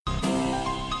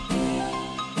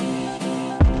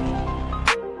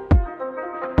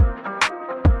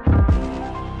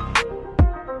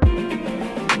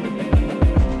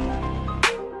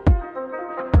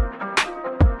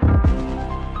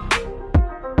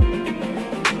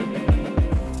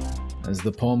As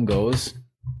the poem goes,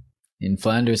 in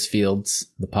Flanders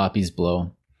fields the poppies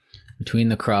blow, between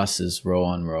the crosses row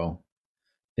on row.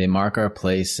 They mark our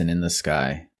place, and in the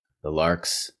sky the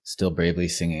larks, still bravely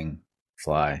singing,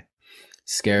 fly,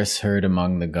 scarce heard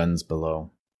among the guns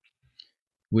below.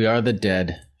 We are the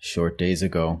dead, short days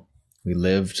ago. We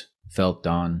lived, felt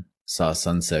dawn, saw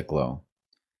sunset glow,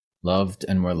 loved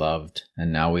and were loved,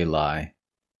 and now we lie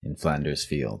in Flanders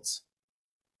fields.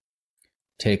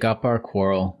 Take up our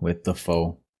quarrel with the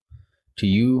foe. To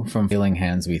you from failing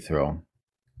hands we throw.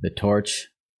 The torch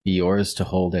be yours to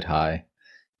hold it high.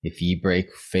 If ye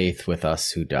break faith with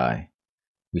us who die,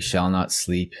 we shall not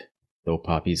sleep, though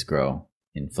poppies grow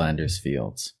in Flanders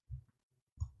fields.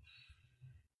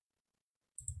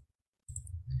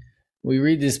 We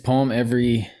read this poem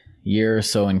every year or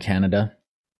so in Canada,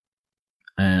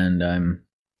 and I'm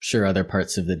sure other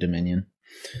parts of the Dominion.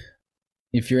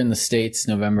 If you're in the States,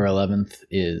 November 11th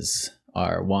is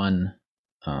our one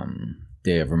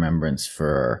day of remembrance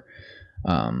for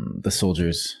the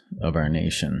soldiers of our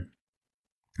nation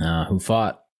who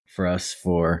fought for us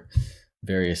for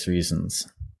various reasons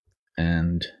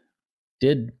and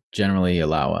did generally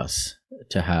allow us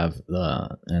to have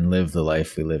and live the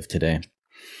life we live today,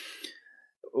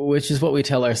 which is what we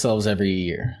tell ourselves every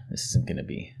year. This isn't going to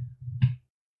be,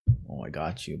 oh, I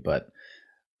got you, but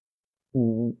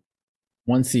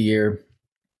once a year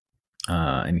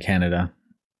in Canada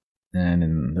and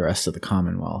in the rest of the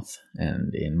Commonwealth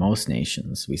and in most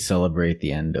nations, we celebrate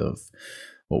the end of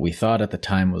what we thought at the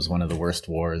time was one of the worst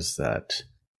wars that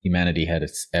humanity had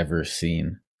ever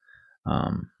seen.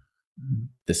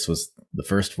 This was the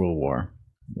First World War,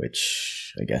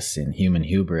 which I guess in human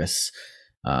hubris,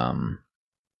 they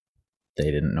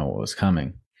didn't know what was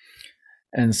coming.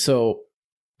 And so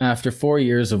after 4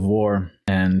 years of war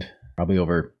and probably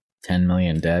over 10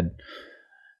 million dead,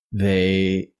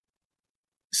 they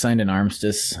signed an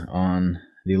armistice on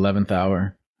the 11th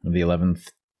hour of the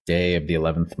 11th day of the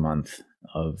 11th month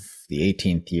of the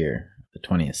 18th year of the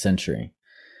 20th century.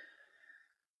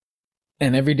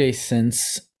 And every day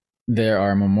since, there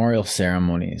are memorial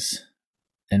ceremonies.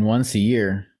 And once a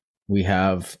year, we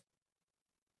have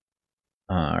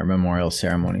our memorial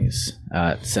ceremonies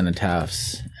at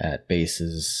cenotaphs, at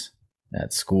bases,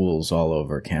 at schools all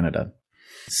over Canada.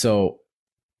 So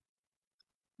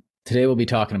today we'll be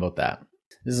talking about that.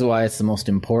 This is why it's the most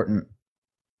important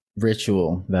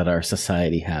ritual that our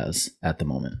society has at the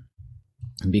moment,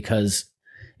 because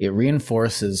it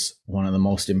reinforces one of the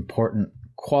most important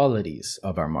qualities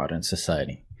of our modern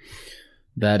society.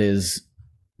 That is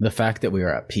the fact that we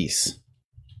are at peace.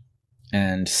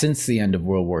 And since the end of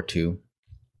World War II,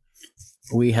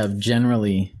 we have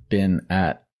generally been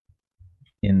at,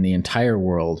 in the entire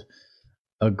world,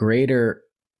 a greater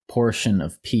portion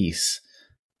of peace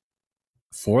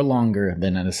for longer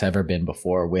than it has ever been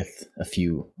before, with a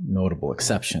few notable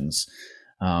exceptions,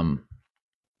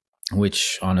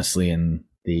 which honestly in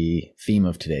the theme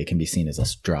of today can be seen as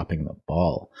us dropping the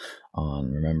ball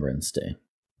on Remembrance Day.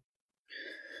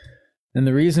 And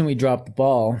the reason we drop the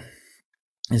ball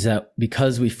is that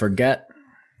because we forget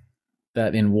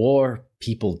that in war,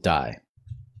 people die.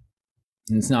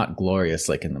 And it's not glorious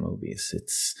like in the movies.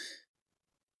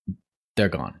 They're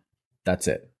gone. That's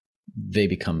it. They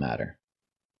become matter.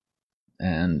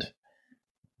 And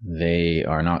they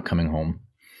are not coming home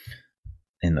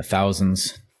in the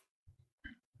thousands.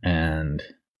 And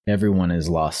everyone is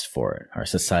lost for it. Our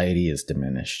society is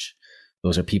diminished.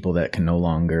 Those are people that can no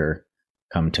longer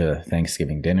come to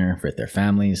Thanksgiving dinner with their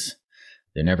families.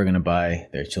 They're never going to buy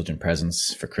their children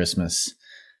presents for Christmas.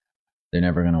 They're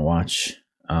never going to watch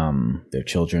their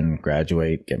children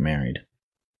graduate, get married.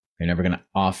 They're never going to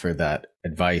offer that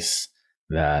advice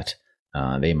that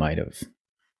they might have.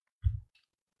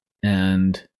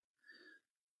 And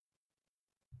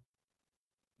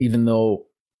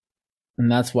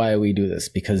that's why we do this,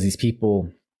 because these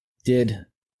people did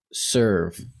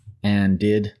serve and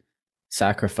did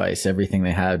sacrifice everything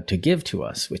they had to give to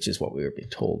us, which is what we were being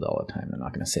told all the time. I'm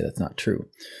not going to say that's not true.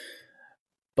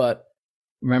 But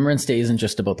Remembrance Day isn't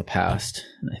just about the past.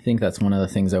 And I think that's one of the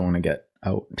things I want to get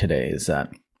out today, is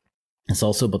that it's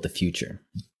also about the future.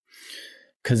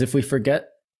 Because if we forget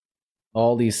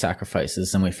all these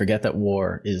sacrifices and we forget that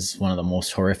war is one of the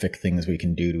most horrific things we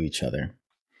can do to each other,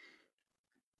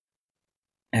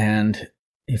 and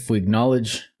if we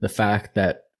acknowledge the fact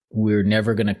that we're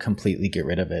never going to completely get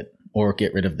rid of it or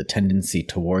get rid of the tendency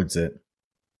towards it,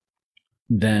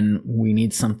 then we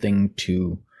need something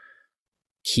to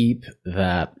keep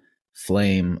that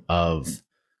flame of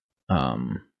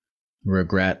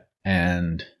regret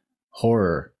and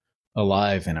horror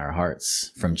alive in our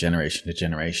hearts from generation to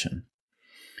generation.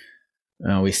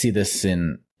 We see this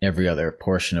in every other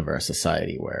portion of our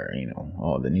society where,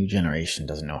 the new generation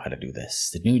doesn't know how to do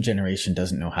this. The new generation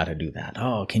doesn't know how to do that.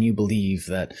 Oh, can you believe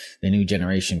that the new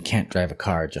generation can't drive a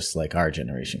car just like our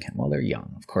generation can? Well, they're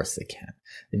young. Of course they can.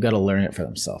 They've got to learn it for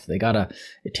themselves.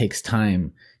 It takes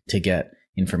time to get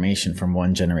information from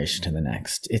one generation to the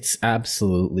next. It's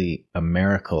absolutely a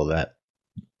miracle that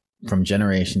from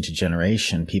generation to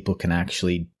generation, people can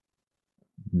actually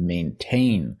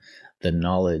maintain the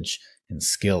knowledge and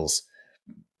skills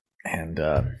and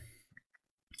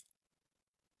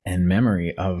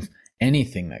memory of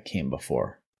anything that came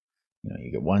before.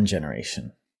 You get one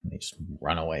generation and they just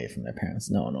run away from their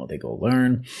parents. No, they go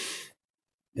learn,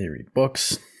 they read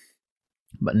books,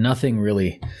 but nothing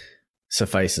really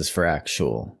suffices for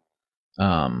actual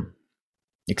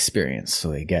experience.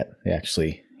 So they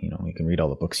actually, you can read all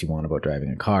the books you want about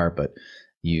driving a car, but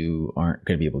you aren't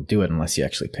going to be able to do it unless you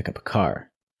actually pick up a car.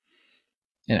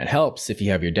 And it helps if you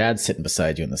have your dad sitting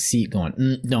beside you in the seat going,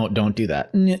 no, don't do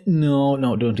that. No,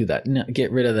 don't do that. No,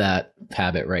 get rid of that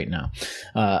habit right now.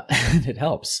 It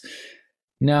helps.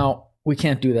 Now, we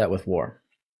can't do that with war.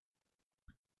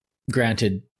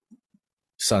 Granted,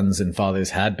 sons and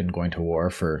fathers had been going to war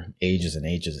for ages and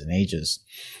ages and ages.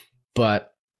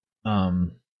 But,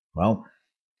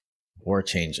 war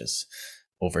changes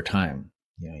over time.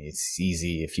 It's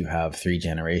easy if you have 3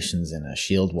 generations in a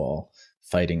shield wall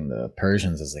fighting the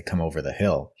Persians as they come over the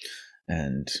hill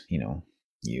and,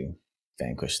 you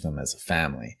vanquish them as a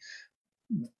family.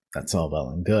 That's all well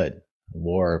and good.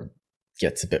 War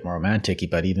gets a bit more romantic,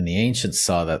 but even the ancients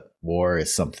saw that war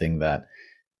is something that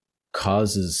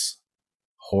causes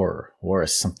horror. War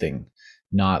is something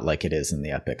not like it is in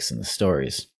the epics and the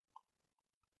stories.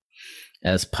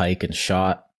 As pike and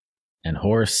shot and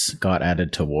horse got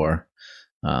added to war,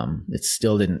 it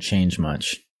still didn't change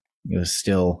much. It was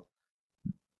still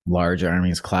large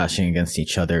armies clashing against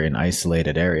each other in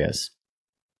isolated areas.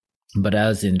 But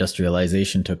as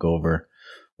industrialization took over,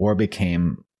 war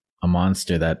became a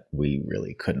monster that we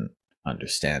really couldn't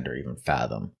understand or even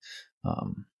fathom.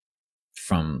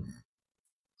 From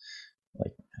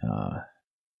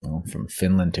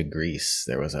Finland to Greece,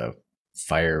 there was a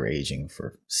fire raging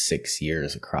for 6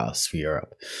 years across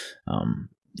Europe.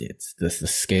 The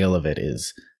scale of it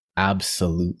is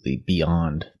absolutely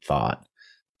beyond thought.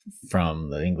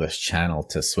 From the English Channel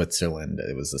to Switzerland,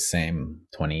 it was the same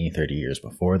 20, 30 years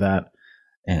before that.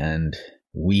 And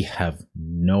we have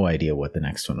no idea what the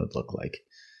next one would look like.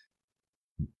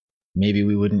 Maybe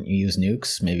we wouldn't use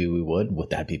nukes. Maybe we would. Would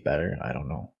that be better? I don't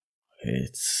know.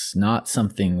 It's not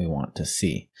something we want to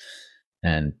see.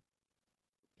 And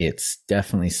it's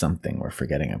definitely something we're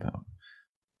forgetting about.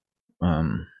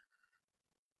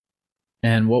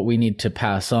 And what we need to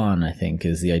pass on, I think,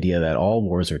 is the idea that all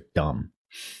wars are dumb.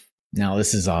 Now,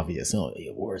 this is obvious. Oh,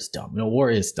 war is dumb. No, war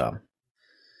is dumb.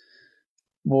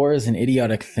 War is an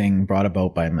idiotic thing brought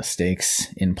about by mistakes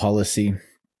in policy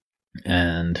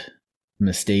and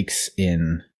mistakes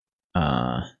in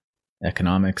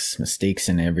economics, mistakes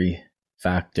in every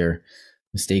factor,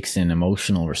 mistakes in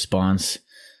emotional response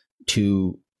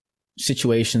to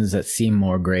situations that seem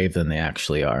more grave than they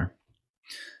actually are.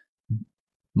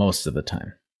 Most of the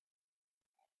time.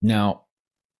 Now,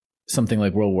 something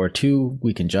like World War II,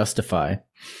 we can justify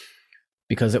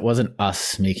because it wasn't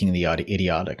us making the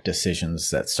idiotic decisions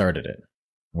that started it.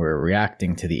 We're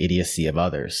reacting to the idiocy of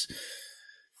others.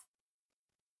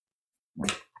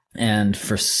 And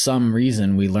for some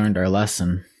reason, we learned our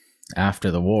lesson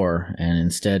after the war and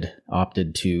instead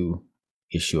opted to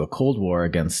issue a Cold War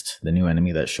against the new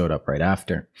enemy that showed up right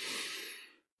after.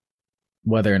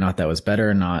 Whether or not that was better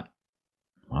or not,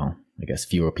 well, I guess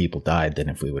fewer people died than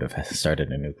if we would have started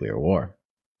a nuclear war.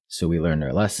 So we learned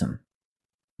our lesson.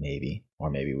 Maybe.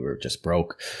 Or maybe we were just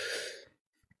broke.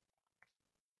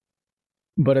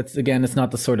 But it's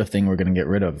not the sort of thing we're going to get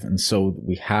rid of. And so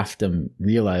we have to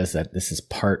realize that this is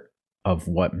part of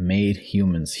what made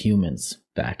humans humans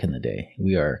back in the day.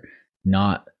 We are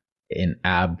not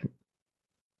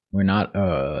we're not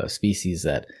a species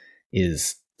that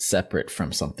is separate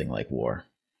from something like war.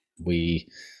 We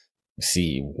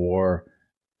see war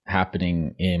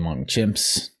happening among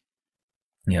chimps.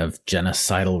 You have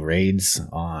genocidal raids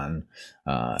on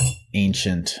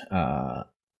ancient that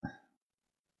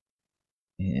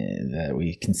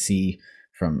we can see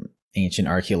from ancient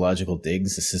archaeological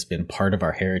digs. This has been part of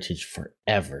our heritage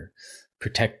forever.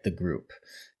 Protect the group,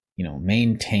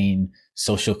 maintain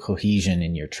social cohesion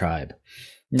in your tribe.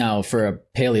 Now, for a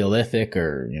Paleolithic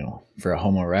or, for a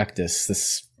Homo erectus,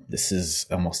 this is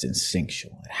almost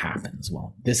instinctual. It happens.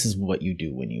 Well, this is what you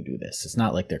do when you do this. It's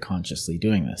not like they're consciously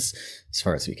doing this, as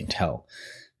far as we can tell.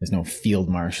 There's no field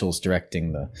marshals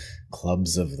directing the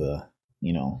clubs of the,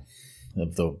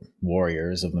 of the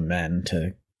warriors, of the men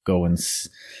to go and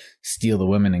steal the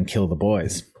women and kill the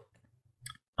boys.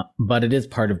 But it is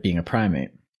part of being a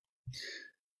primate.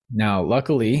 Now,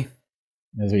 luckily,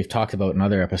 as we've talked about in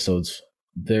other episodes,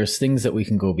 there's things that we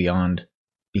can go beyond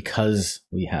because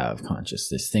we have conscious.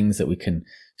 There's things that we can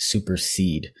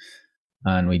supersede,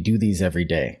 and we do these every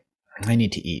day. I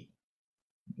need to eat.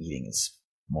 Eating is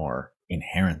more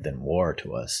inherent than war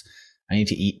to us. I need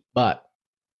to eat, but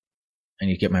I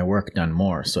need to get my work done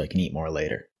more so I can eat more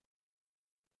later.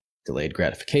 Delayed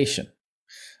gratification.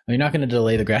 You're not going to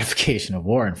delay the gratification of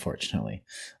war, unfortunately.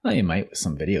 Well, you might with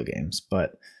some video games,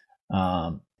 but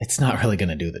it's not really going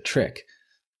to do the trick.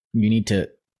 The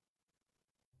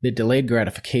delayed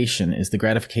gratification is the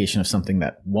gratification of something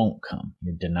that won't come.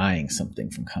 You're denying something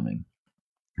from coming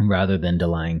rather than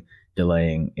delaying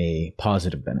a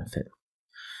positive benefit.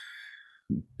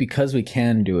 Because we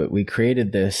can do it, we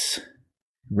created this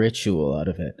ritual out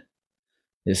of it,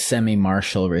 this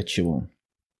semi-martial ritual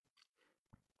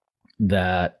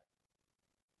that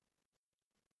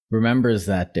remembers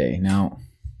that day. Now,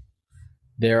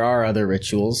 there are other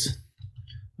rituals.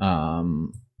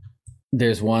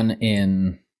 There's one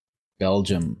in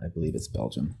Belgium, I believe it's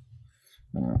Belgium,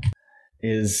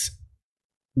 is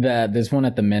that there's one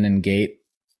at the Menin Gate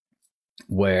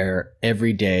where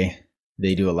every day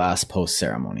they do a last post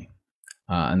ceremony.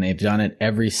 And they've done it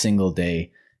every single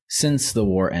day since the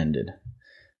war ended.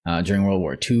 During World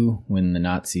War II, when the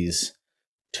Nazis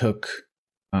took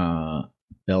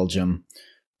Belgium,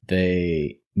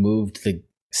 they moved the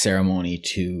ceremony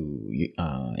to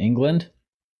England,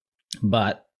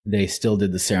 but they still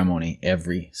did the ceremony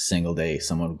every single day.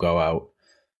 Someone would go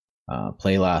out,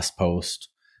 play last post.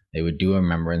 They would do a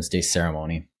Remembrance Day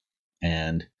ceremony,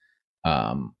 and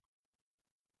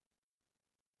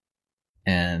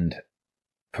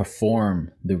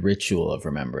perform the ritual of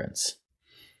remembrance.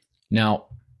 Now,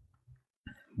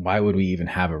 why would we even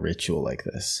have a ritual like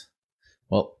this?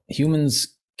 Well,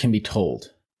 humans can be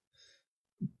told,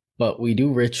 but we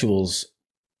do rituals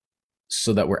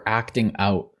so that we're acting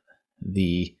out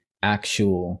the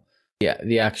actual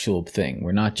thing.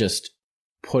 We're not just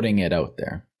putting it out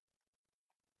there.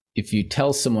 If you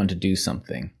tell someone to do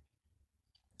something,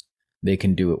 they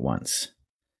can do it once.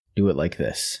 Do it like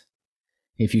this.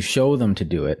 If you show them to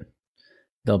do it,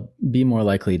 they'll be more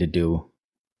likely to do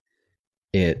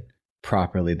it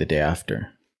properly the day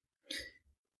after.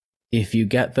 If you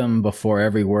get them before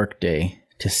every work day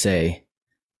to say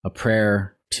a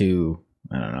prayer to,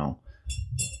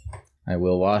 I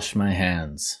will wash my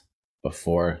hands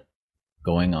before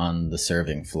going on the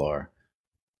serving floor.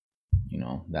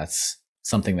 That's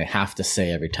something they have to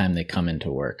say every time they come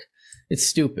into work. It's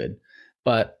stupid,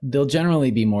 but they'll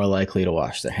generally be more likely to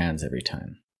wash their hands every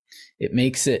time. It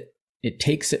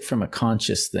takes it from a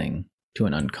conscious thing to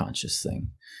an unconscious thing.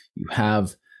 You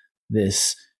have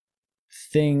this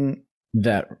thing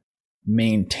that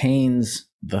maintains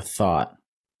the thought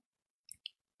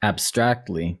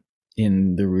abstractly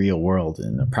in the real world,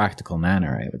 in a practical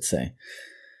manner, I would say.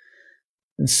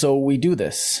 And so we do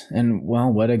this. And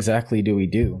well, what exactly do we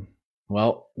do?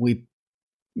 Well, we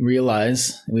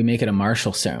realize we make it a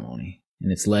martial ceremony,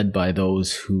 and it's led by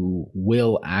those who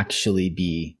will actually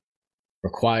be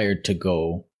required to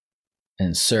go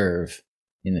and serve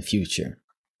in the future.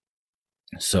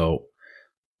 So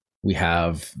we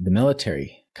have the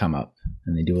military come up,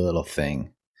 and they do a little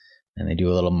thing, and they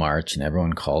do a little march, and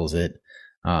everyone calls it,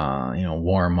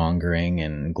 warmongering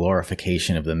and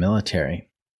glorification of the military.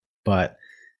 But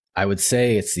I would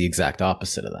say it's the exact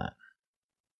opposite of that.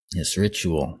 This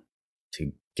ritual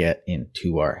to get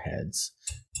into our heads.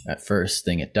 That first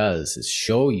thing it does is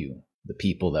show you the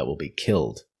people that will be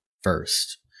killed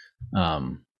first.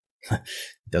 It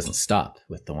doesn't stop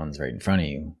with the ones right in front of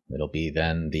you. It'll be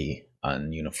then the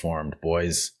ununiformed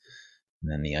boys,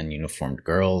 and then the ununiformed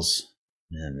girls,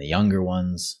 and then the younger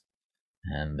ones,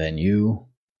 and then you,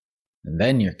 and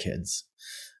then your kids.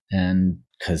 And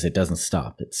because it doesn't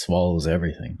stop, it swallows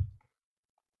everything.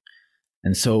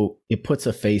 And so it puts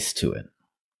a face to it.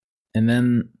 And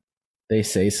then they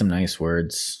say some nice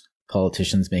words.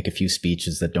 Politicians make a few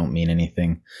speeches that don't mean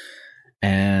anything.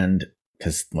 And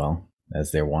because,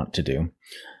 as they're wont to do.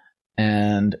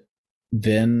 And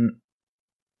then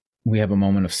we have a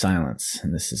moment of silence,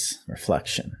 and this is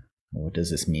reflection. What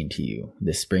does this mean to you?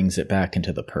 This brings it back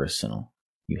into the personal.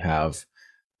 You have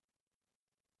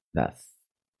that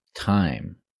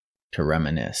time to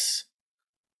reminisce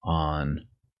on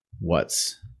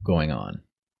what's going on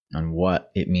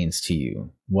what it means to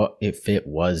you. What if it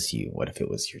was you? What if it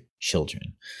was your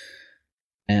children?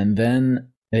 And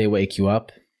then they wake you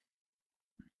up,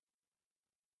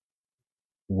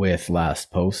 with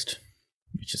Last Post,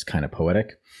 which is kind of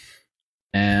poetic.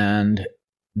 And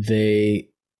they,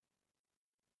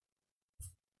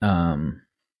 in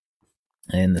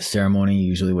the ceremony,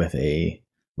 usually with a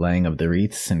laying of the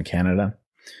wreaths in Canada,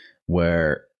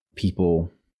 where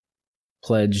people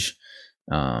pledge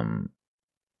a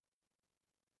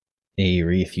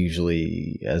wreath,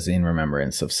 usually as in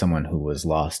remembrance of someone who was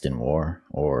lost in war,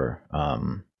 or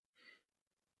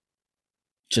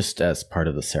just as part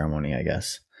of the ceremony, I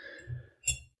guess.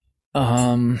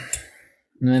 And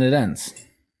then it ends.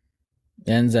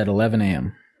 It ends at 11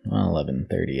 a.m. Well,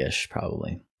 11:30-ish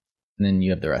probably. And then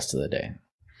you have the rest of the day.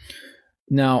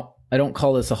 Now, I don't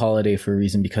call this a holiday for a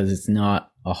reason, because it's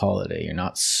not a holiday. You're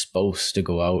not supposed to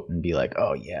go out and be like,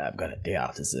 oh yeah, I've got a day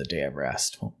off. This is a day of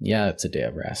rest. Well, yeah, it's a day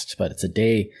of rest, but it's a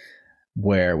day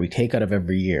where we take out of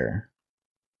every year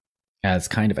as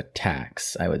kind of a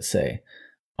tax, I would say,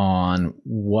 on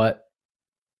what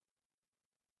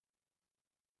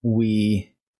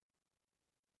we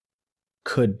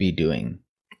could be doing.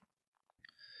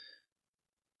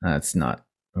 That's not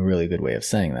a really good way of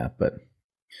saying that, but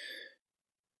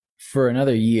for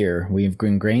another year, we've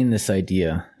ingrained this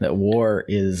idea that war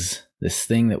is this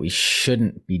thing that we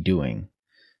shouldn't be doing,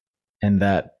 and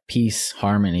that peace,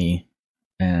 harmony,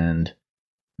 and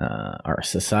our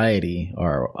society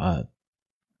are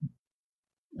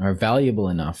valuable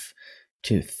enough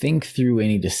to think through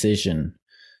any decision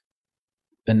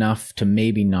enough to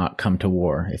maybe not come to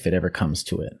war if it ever comes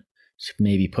to it. To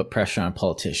maybe put pressure on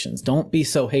politicians. Don't be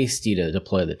so hasty to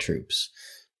deploy the troops.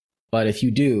 But if you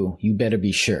do, you better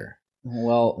be sure.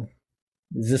 Well,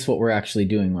 is this what we're actually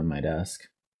doing, one might ask?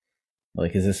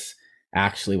 Like, is this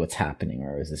actually what's happening,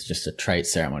 or is this just a trite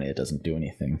ceremony that doesn't do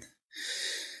anything?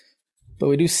 But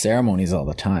we do ceremonies all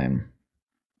the time.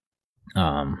 We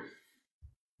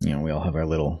all have our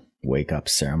little wake-up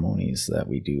ceremonies that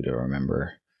we do to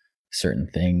remember certain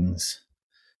things.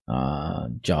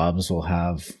 Jobs will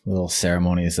have little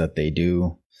ceremonies that they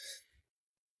do.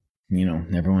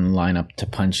 Everyone line up to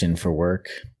punch in for work.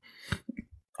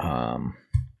 I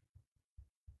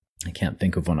can't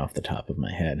think of one off the top of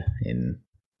my head in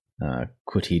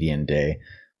quotidian day,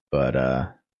 but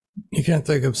you can't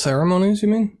think of ceremonies, you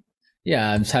mean?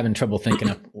 Yeah, I'm just having trouble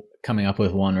coming up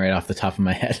with one right off the top of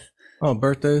my head. Oh,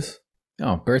 birthdays.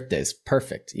 Oh, birthdays.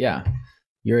 Perfect. Yeah.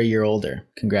 You're a year older.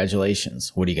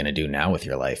 Congratulations. What are you going to do now with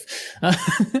your life?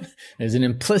 There's an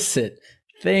implicit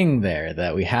thing there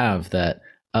that we have that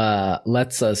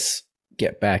lets us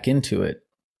get back into it.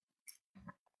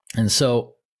 And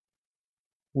so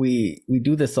we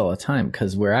do this all the time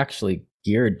because we're actually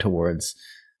geared towards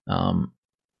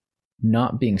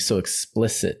not being so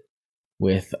explicit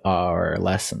with our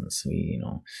lessons. We,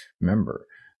 remember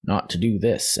not to do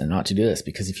this and not to do this,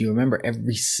 because if you remember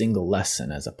every single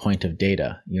lesson as a point of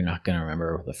data, you're not going to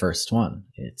remember the first one.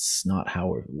 It's not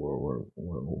how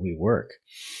we work.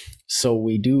 So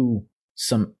we do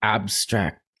some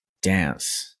abstract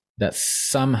dance that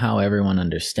somehow everyone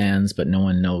understands, but no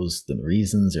one knows the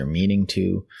reasons or meaning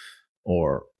to,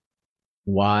 or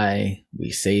why we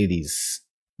say these.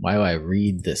 Why do I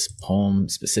read this poem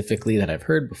specifically that I've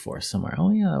heard before somewhere?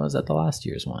 Oh yeah, that was at the last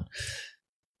year's one.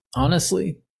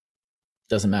 Honestly,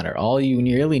 doesn't matter. All you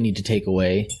really need to take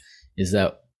away is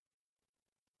that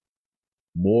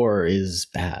war is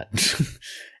bad.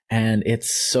 And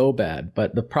it's so bad.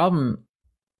 But the problem,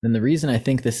 and the reason I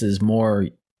think this is more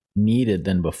needed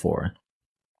than before,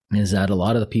 is that a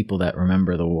lot of the people that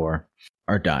remember the war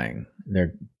are dying.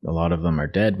 A lot of them are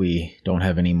dead. We don't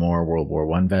have any more World War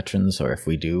I veterans, or if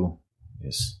we do,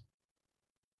 it's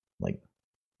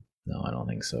no, I don't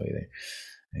think so either.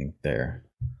 I think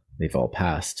they've all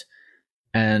passed.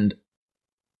 And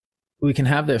we can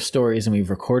have their stories, and we've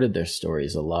recorded their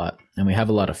stories a lot, and we have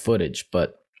a lot of footage,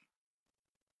 but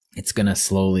it's going to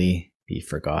slowly be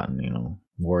forgotten.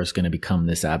 War is going to become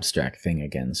this abstract thing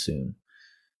again soon.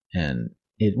 And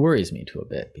it worries me to a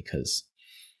bit, because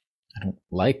I don't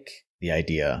like the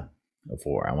idea of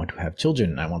war. I want to have children,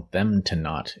 and I want them to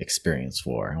not experience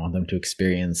war. I want them to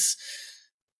experience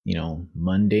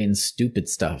mundane, stupid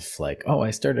stuff like, oh,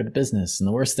 I started a business and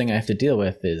the worst thing I have to deal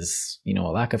with is, a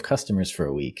lack of customers for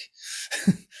a week.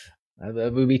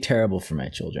 That would be terrible for my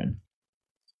children.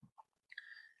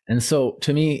 And so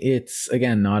to me, it's,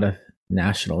 again, not a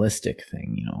nationalistic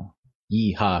thing,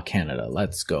 yeehaw, Canada,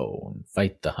 let's go and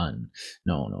fight the Hun.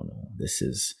 No. This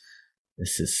is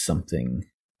something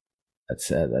that's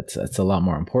a lot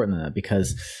more important than that,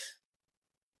 because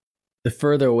the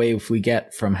further away we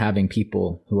get from having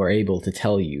people who are able to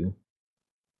tell you,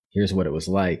 here's what it was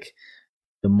like,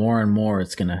 the more and more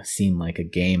it's going to seem like a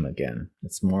game again.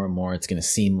 It's more and more it's going to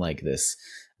seem like this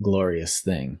glorious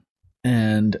thing.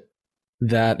 And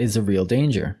that is a real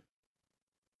danger.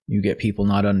 You get people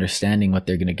not understanding what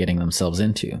they're going to getting themselves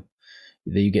into.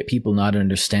 You get people not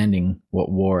understanding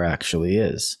what war actually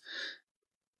is.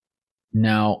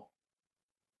 Now,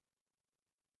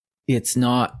 it's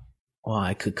not, well,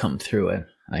 I could come through it.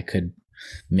 I could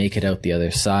make it out the other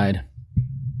side.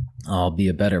 I'll be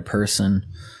a better person.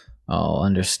 I'll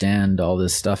understand all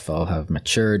this stuff. I'll have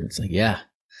matured. It's like, yeah,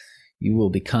 you will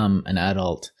become an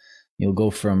adult. You'll go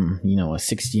from, a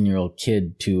 16-year-old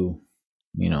kid to,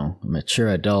 a mature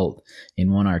adult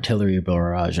in one artillery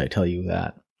barrage. I tell you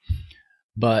that.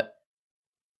 But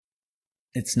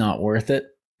it's not worth it,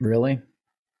 really.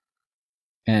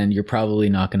 And you're probably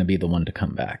not going to be the one to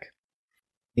come back.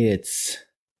 It's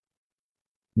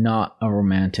not a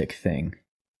romantic thing.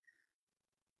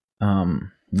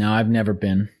 Now, I've never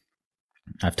been.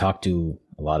 I've talked to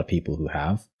a lot of people who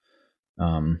have.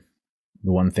 The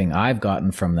one thing I've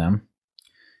gotten from them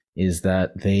is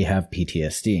that they have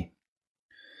PTSD.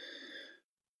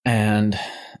 And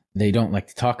they don't like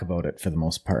to talk about it for the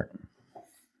most part.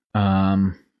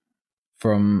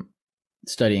 From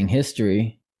studying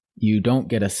history, you don't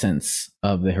get a sense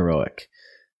of the heroic.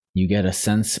 You get a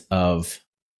sense of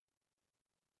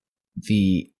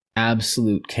the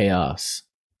absolute chaos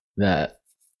that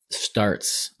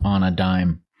starts on a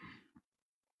dime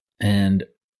and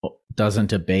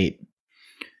doesn't abate.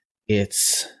 It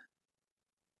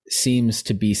seems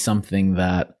to be something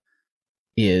that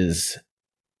is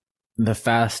the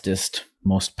fastest,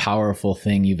 most powerful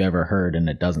thing you've ever heard, and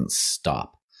it doesn't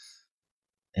stop.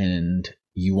 And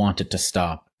you want it to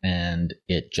stop, and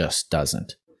it just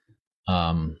doesn't.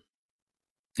 And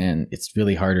it's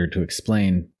really harder to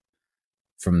explain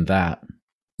from that,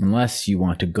 unless you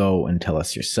want to go and tell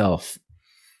us yourself.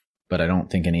 But I don't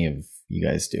think any of you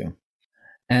guys do.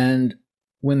 And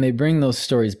when they bring those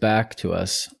stories back to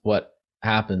us, what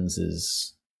happens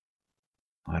is,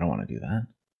 I don't want to do that.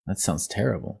 That sounds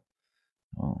terrible.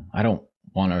 Well, I don't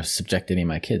want to subject any of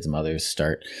my kids. Mothers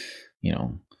start,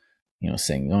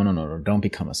 saying, no, don't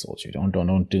become a soldier. Don't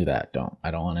do that.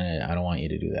 I don't want you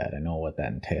to do that. I know what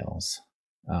that entails.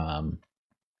 I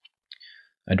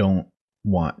don't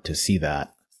want to see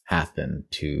that happen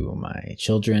to my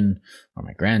children or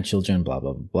my grandchildren, blah,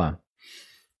 blah, blah, blah.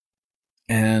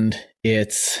 And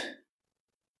it's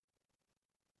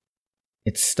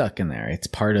stuck in there. It's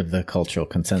part of the cultural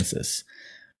consensus.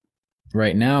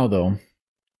 Right now, though,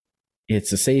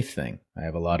 it's a safe thing. I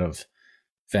have a lot of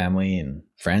family and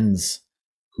friends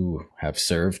who have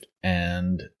served,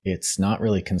 and it's not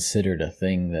really considered a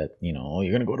thing that,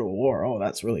 you're going to go to a war. Oh,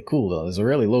 that's really cool, though. There's a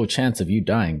really low chance of you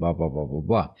dying, blah, blah, blah, blah,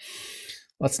 blah.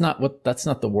 That's not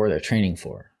the war they're training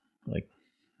for. Like,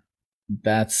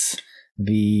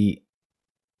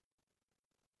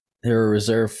 they're a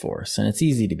reserve force, and it's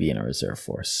easy to be in a reserve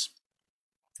force,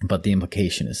 but the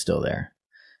implication is still there,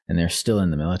 and they're still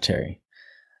in the military.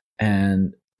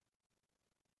 And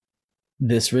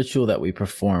this ritual that we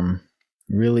perform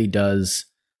really does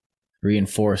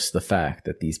reinforce the fact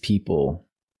that these people,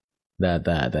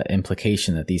 that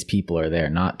implication that these people are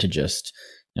there not to just,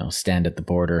 stand at the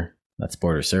border, that's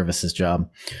border services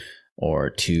job, or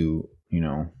to,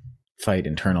 fight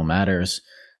internal matters.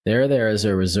 They're there as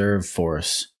a reserve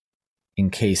force in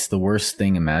case the worst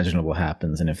thing imaginable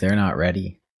happens. And if they're not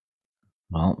ready,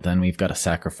 well, then we've got to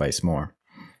sacrifice more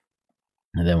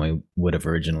than we would have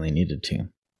originally needed to.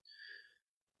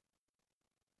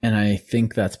 And I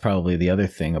think that's probably the other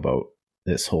thing about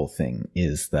this whole thing,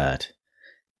 is that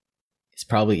it's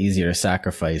probably easier to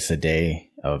sacrifice a day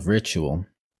of ritual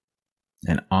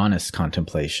and honest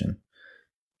contemplation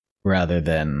rather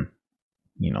than,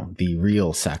 the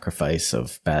real sacrifice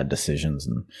of bad decisions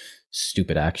and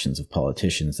stupid actions of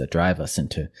politicians that drive us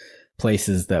into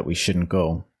places that we shouldn't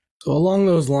go. So along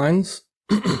those lines,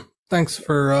 thanks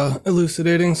for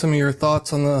elucidating some of your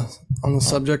thoughts on the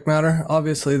subject matter.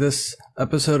 Obviously, this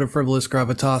episode of Frivolous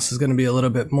Gravitas is going to be a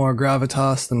little bit more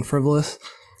gravitas than frivolous,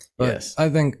 but yes. I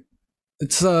think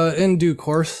it's in due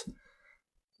course.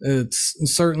 It's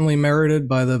certainly merited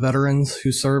by the veterans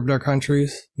who served our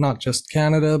countries, not just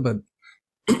Canada, but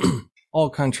all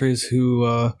countries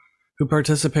who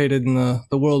participated in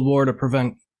the World War to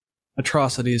prevent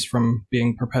atrocities from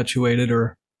being perpetuated,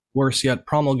 or worse yet,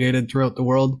 promulgated throughout the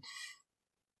world.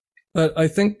 But I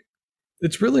think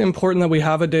it's really important that we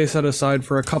have a day set aside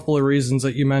for a couple of reasons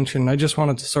that you mentioned. I just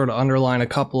wanted to sort of underline a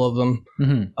couple of them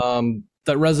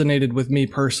that resonated with me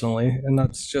personally, and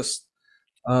that's just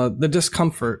the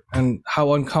discomfort and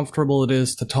how uncomfortable it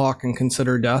is to talk and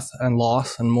consider death and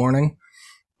loss and mourning.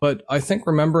 But I think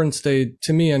Remembrance Day,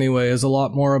 to me anyway, is a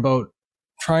lot more about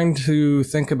trying to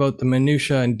think about the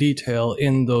minutiae and detail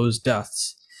in those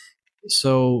deaths.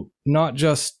 So not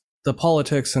just the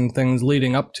politics and things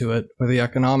leading up to it or the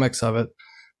economics of it,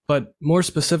 but more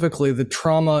specifically, the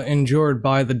trauma endured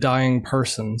by the dying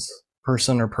person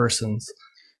or persons.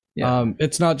 Yeah.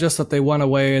 It's not just that they went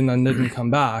away and then didn't come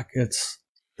back. It's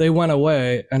they went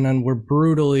away and then were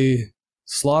brutally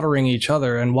slaughtering each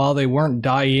other. And while they weren't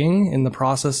dying in the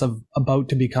process of about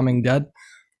to becoming dead,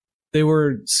 they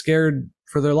were scared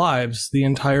for their lives the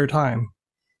entire time.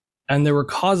 And they were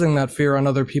causing that fear on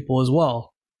other people as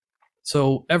well.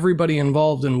 So everybody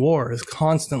involved in war is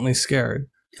constantly scared.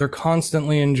 They're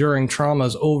constantly enduring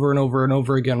traumas over and over and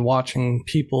over again, watching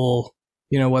people,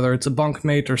 whether it's a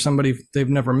bunkmate or somebody they've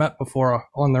never met before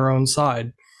on their own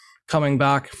side, coming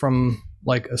back from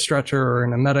like a stretcher or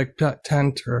in a medic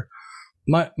tent. Or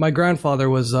my grandfather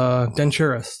was a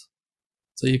denturist.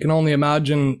 So you can only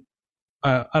imagine,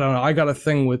 I don't know, I got a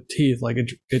thing with teeth. Like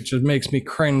it just makes me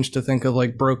cringe to think of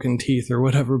like broken teeth or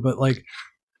whatever. But like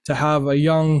to have a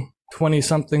young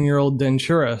 20-something-year-old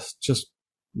denturist just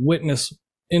witness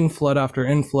inflood after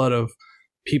inflood of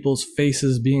people's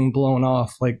faces being blown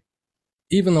off, like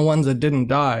even the ones that didn't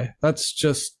die, that's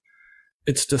just,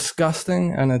 it's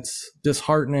disgusting and it's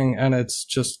disheartening and it's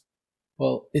just...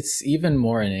 Well, it's even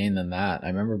more inane than that. I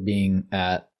remember being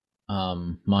at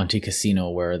Monte Cassino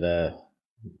where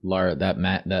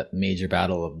that major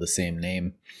battle of the same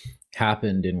name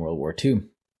happened in World War II.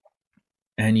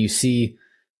 And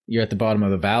you're at the bottom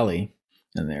of the valley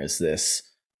and there's this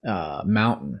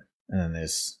mountain and then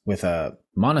there's with a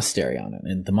monastery on it.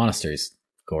 And the monastery's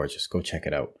gorgeous. Go check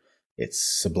it out.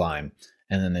 It's sublime.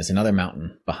 And then there's another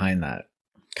mountain behind that.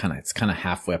 It's kind of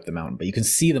halfway up the mountain, but you can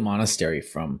see the monastery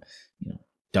from,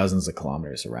 dozens of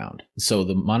kilometers around. So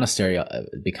the monastery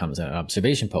becomes an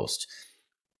observation post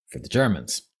for the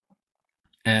Germans.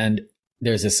 And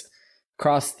there's this,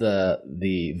 across the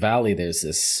valley, there's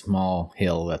this small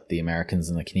hill that the Americans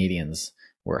and the Canadians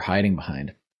were hiding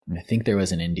behind. And I think there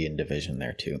was an Indian division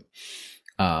there too.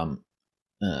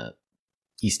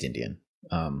 East Indian.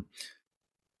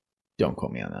 Don't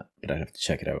quote me on that, but I'd have to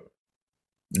check it out.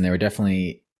 And there were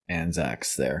definitely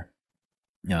Anzacs there.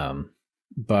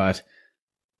 But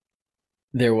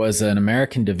there was an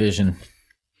American division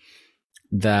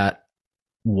that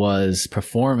was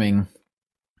performing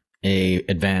a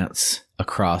advance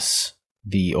across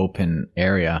the open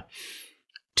area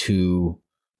to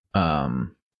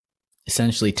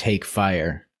essentially take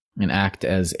fire and act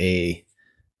as a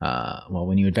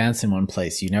when you advance in one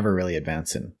place, you never really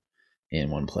advance in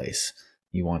one place.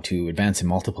 You want to advance in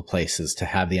multiple places to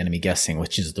have the enemy guessing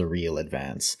which is the real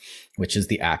advance, which is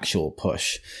the actual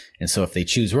push. And so if they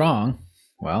choose wrong,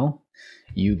 well,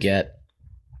 you get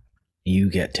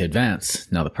to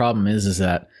advance. Now the problem is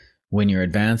that when you're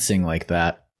advancing like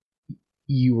that,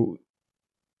 you're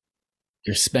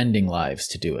spending lives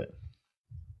to do it.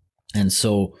 And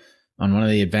so on one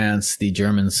of the advance, the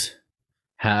Germans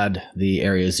had the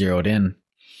area zeroed in,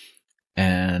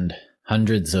 and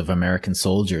hundreds of American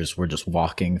soldiers were just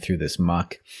walking through this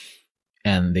muck,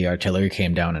 and the artillery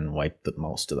came down and wiped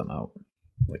most of them out,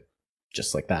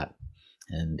 just like that.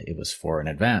 And it was for an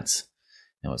advance.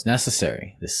 It was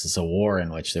necessary. This is a war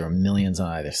in which there were millions on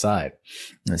either side.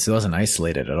 And this wasn't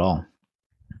isolated at all.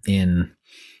 In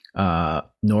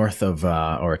north of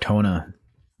Ortona,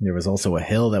 there was also a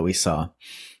hill that we saw,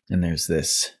 and there's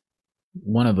this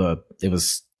it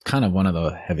was kind of one of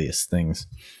the heaviest things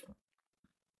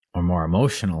or more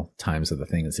emotional times of the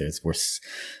things.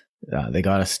 They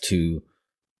got us to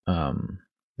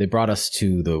they brought us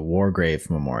to the War Grave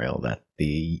Memorial that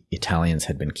the Italians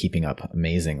had been keeping up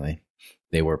amazingly.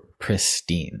 They were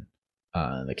pristine,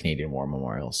 the Canadian War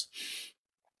Memorials.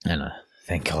 And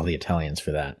thank all the Italians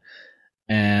for that.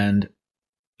 And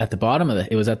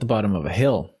it was at the bottom of a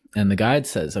hill. And the guide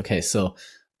says, okay, so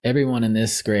everyone in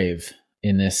this grave,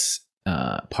 in this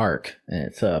park, and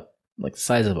it's like the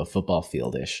size of a football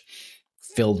field-ish,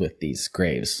 filled with these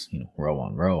graves, row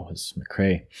on row, as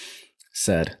McCrae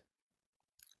said.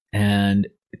 And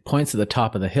it points to the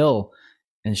top of the hill,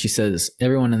 and she says,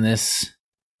 everyone in this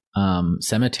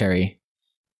cemetery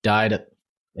died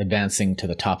advancing to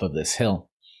the top of this hill.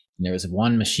 And there was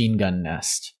one machine gun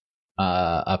nest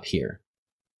up here.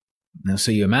 And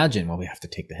so you imagine, well, we have to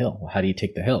take the hill. Well, how do you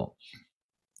take the hill?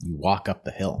 You walk up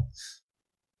the hill.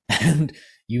 And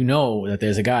you know that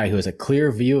there's a guy who has a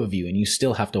clear view of you, and you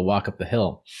still have to walk up the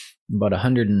hill. About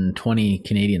 120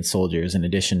 Canadian soldiers, in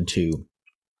addition to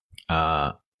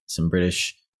some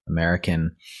British,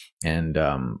 American, and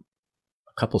a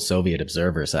couple Soviet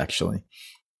observers actually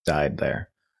died there.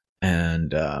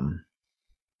 And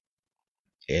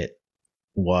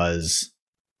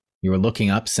you were looking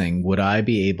up saying, would I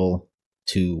be able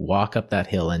to walk up that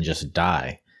hill and just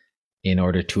die in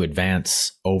order to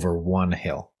advance over one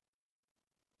hill.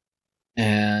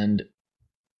 And,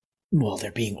 well,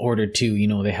 they're being ordered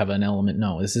to, they have an element.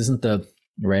 No, this isn't the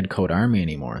Red Coat Army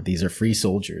anymore. These are free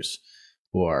soldiers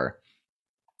who are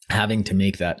having to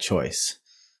make that choice.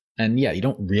 And yeah, you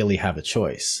don't really have a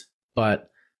choice, but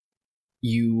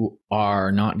you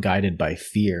are not guided by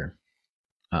fear.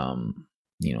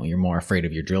 You're more afraid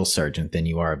of your drill sergeant than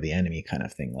you are of the enemy, kind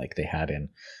of thing, like they had in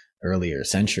earlier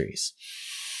centuries.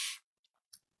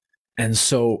 And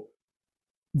so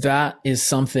that is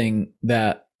something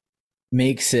that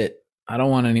makes it, I don't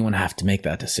want anyone to have to make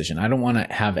that decision. I don't want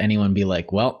to have anyone be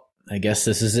like, well, I guess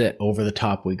this is it. Over the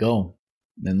top we go.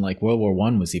 And like World War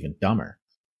I was even dumber.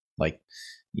 Like,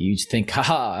 you think,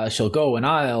 haha, I shall go and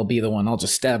I'll be the one. I'll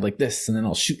just stab like this and then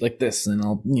I'll shoot like this and then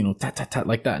I'll, tat, tat, tat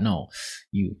like that. No,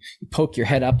 you poke your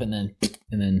head up and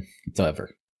then it's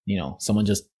over. Someone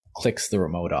just clicks the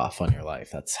remote off on your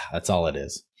life. That's all it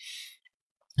is.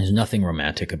 There's nothing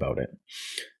romantic about it.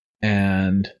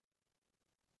 And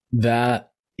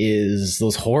that is,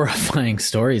 those horrifying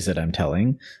stories that I'm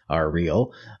telling are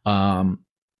real.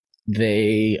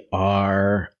 They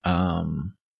are a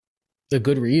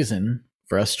good reason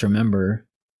for us to remember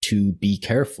to be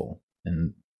careful.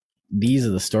 And these are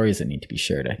the stories that need to be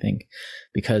shared, I think,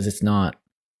 because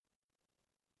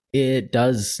it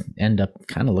does end up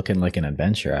kind of looking like an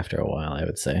adventure after a while, I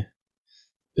would say.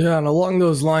 Yeah, and along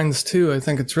those lines too, I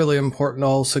think it's really important to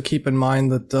also keep in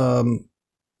mind that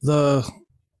the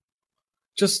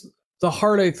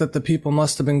heartache that the people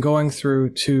must have been going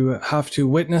through to have to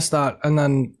witness that and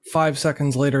then 5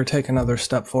 seconds later take another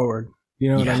step forward. You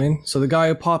know what I mean? So the guy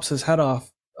who pops his head up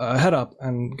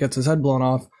and gets his head blown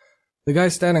off, the guy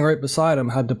standing right beside him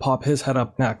had to pop his head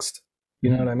up next. You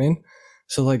know what I mean?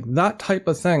 So like that type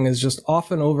of thing is just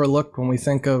often overlooked when we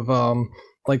think of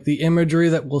like the imagery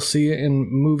that we'll see in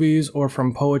movies or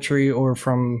from poetry or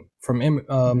from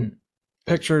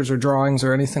pictures or drawings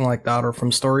or anything like that, or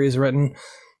from stories written.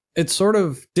 It sort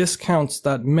of discounts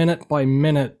that minute by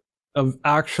minute of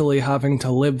actually having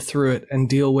to live through it and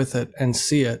deal with it and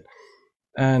see it.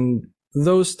 And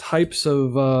those types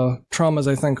of traumas,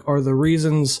 I think, are the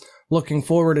reasons looking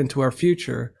forward into our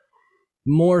future,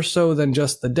 more so than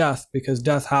just the death, because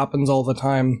death happens all the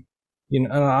time. And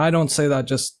I don't say that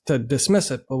just to dismiss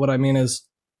it, but what I mean is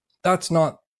that's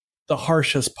not the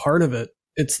harshest part of it.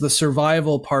 It's the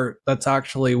survival part that's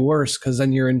actually worse, because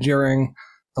then you're enduring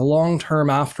the long-term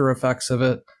after effects of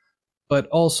it, but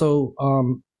also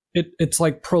it's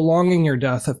like prolonging your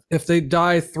death. If they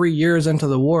die 3 years into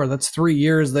the war, that's 3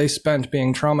 years they spent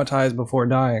being traumatized before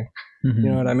dying. Mm-hmm.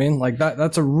 You know what I mean? Like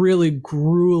that's a really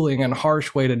grueling and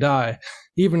harsh way to die.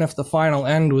 Even if the final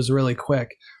end was really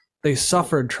quick, they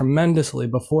suffered tremendously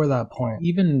before that point.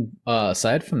 Even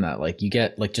aside from that, like you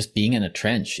get like just being in a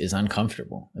trench is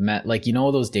uncomfortable. And that, like,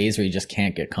 those days where you just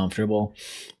can't get comfortable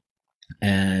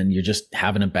and you're just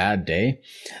having a bad day.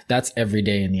 That's every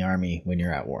day in the army when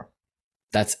you're at war.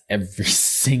 That's every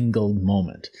single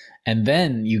moment. And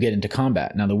then you get into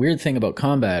combat. Now, the weird thing about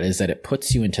combat is that it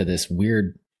puts you into this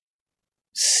weird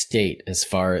state as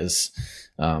far as,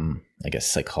 I guess,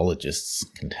 psychologists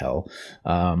can tell.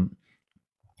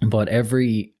 But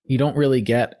you don't really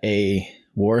get a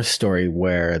war story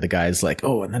where the guy's like,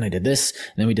 oh, and then I did this,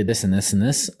 and then we did this and this and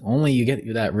this. Only you get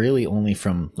that really only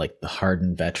from like the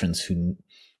hardened veterans who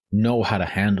know how to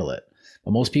handle it.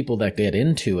 But most people that get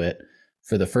into it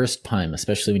for the first time,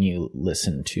 especially when you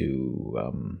listen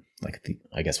to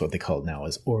I guess what they call it now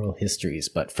is oral histories,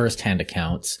 but firsthand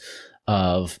accounts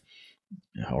of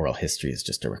oral history is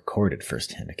just a recorded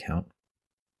firsthand account.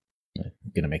 I'm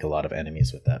going to make a lot of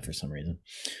enemies with that for some reason.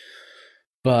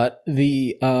 But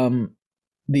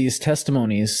these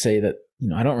testimonies say that,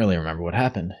 I don't really remember what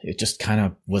happened. It just kind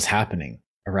of was happening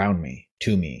around me,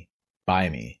 to me, by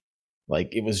me. Like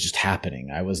it was just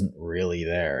happening. I wasn't really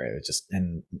there. It was just,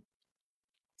 and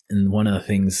one of the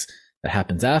things that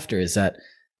happens after is that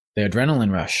the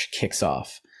adrenaline rush kicks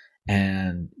off,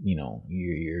 and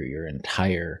your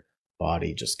entire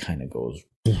body just kind of goes.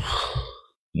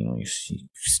 You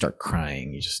start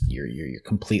crying. You're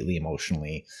completely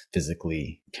emotionally,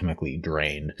 physically, chemically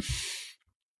drained.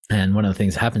 And one of the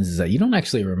things that happens is that you don't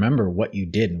actually remember what you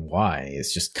did and why.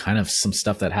 It's just kind of some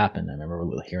stuff that happened. I remember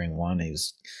hearing one. I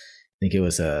think it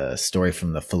was a story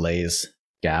from the Falaise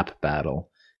Gap battle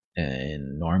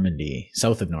in Normandy,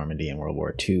 south of Normandy in World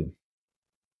War II.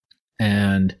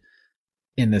 And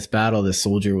in this battle, this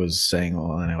soldier was saying,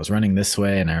 "Oh, and I was running this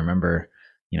way, and I remember."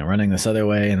 Running this other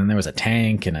way, and then there was a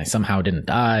tank, and I somehow didn't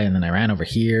die, and then I ran over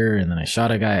here, and then I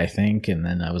shot a guy, I think, and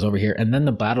then I was over here, and then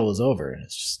the battle was over. And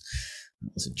it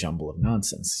was a jumble of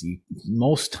nonsense.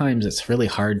 Most times it's really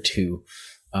hard to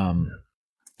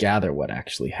gather what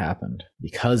actually happened,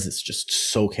 because it's just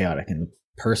so chaotic and the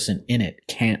person in it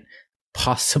can't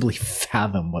possibly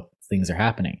fathom what things are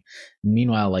happening.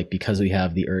 Meanwhile, like, because we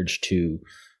have the urge to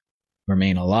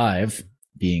remain alive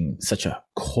being such a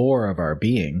core of our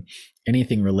being,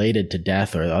 anything related to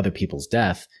death or other people's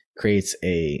death creates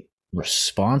a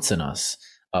response in us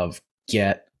of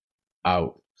get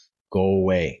out, go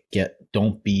away,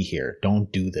 don't be here,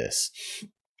 don't do this.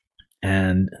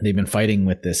 And they've been fighting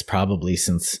with this probably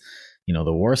since,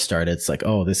 the war started. It's like,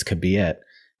 oh, this could be it.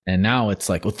 And now it's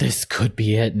like, well, this could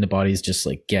be it. And the body's just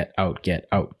like, get out, get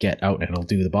out, get out. And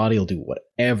the body will do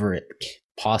whatever it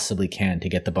possibly can to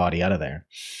get the body out of there.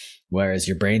 Whereas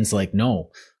your brain's like,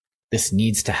 no, this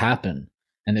needs to happen.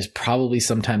 And there's probably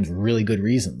sometimes really good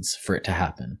reasons for it to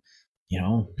happen.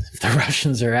 If the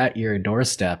Russians are at your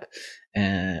doorstep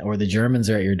or the Germans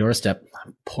are at your doorstep,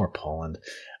 poor Poland.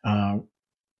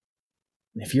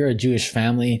 If you're a Jewish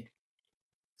family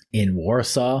in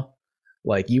Warsaw,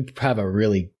 like, you have a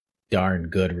really darn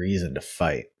good reason to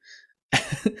fight.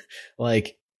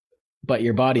 But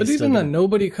your body. But even then,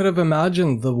 nobody could have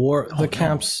imagined the war, the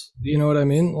camps. You know what I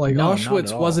mean? Like, no,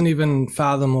 Auschwitz wasn't even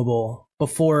fathomable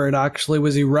before it actually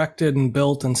was erected and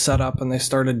built and set up, and they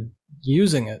started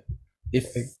using it.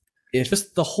 If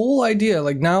just the whole idea,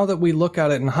 like, now that we look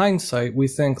at it in hindsight, we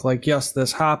think like, yes,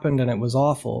 this happened and it was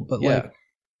awful, but like,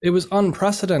 it was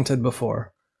unprecedented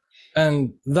before,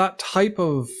 and that type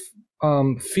of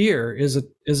fear is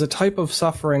a type of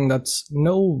suffering that's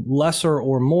no lesser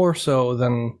or more so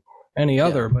than any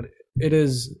other, but it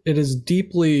is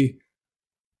deeply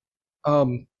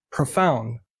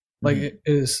profound. Like, it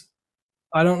is,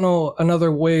 I don't know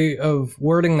another way of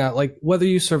wording that. Like, whether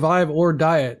you survive or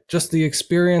die, just the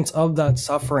experience of that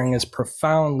suffering is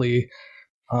profoundly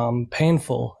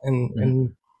painful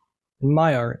in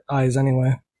my eyes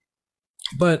anyway.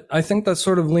 But I think that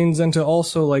sort of leans into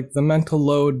also like the mental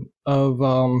load of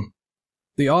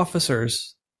the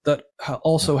officers that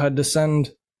also had to send,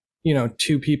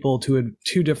 two people to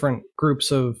two different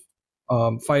groups of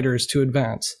fighters to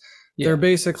advance. Yeah.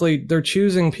 They're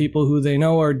choosing people who they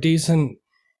know are decent,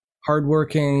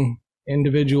 hardworking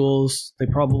individuals. They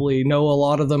probably know a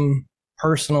lot of them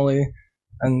personally,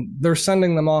 and they're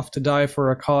sending them off to die for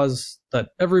a cause that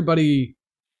everybody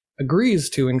agrees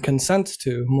to and consents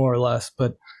to, more or less.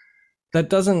 But that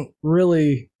doesn't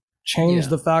really change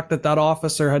the fact that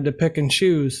officer had to pick and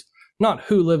choose not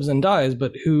who lives and dies,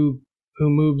 but who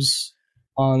moves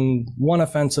on one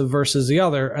offensive versus the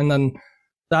other, and then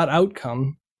that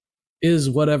outcome is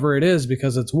whatever it is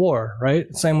because it's war, right?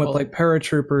 Same with like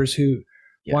paratroopers who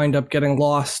wind up getting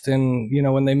lost in,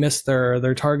 when they miss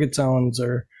their target zones,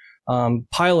 or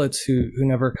pilots who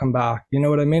never come back. You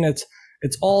know what I mean?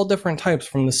 It's all different types,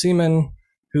 from the seamen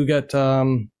who get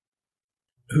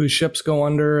whose ships go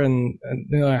under, and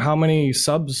how many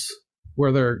subs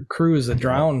were there crews that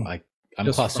drown. I'm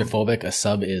claustrophobic. A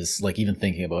sub is, like, even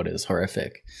thinking about it is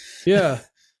horrific. Yeah.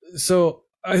 So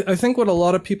I think what a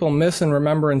lot of people miss in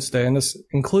Remembrance Day, and this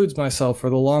includes myself for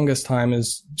the longest time,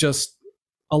 is just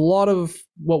a lot of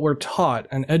what we're taught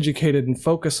and educated and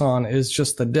focus on is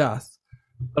just the death.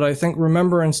 But I think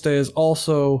Remembrance Day is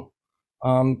also,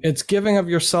 it's giving of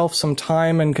yourself some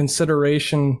time and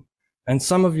consideration and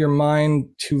some of your mind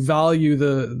to value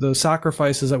the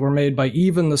sacrifices that were made by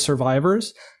even the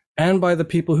survivors and by the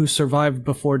people who survived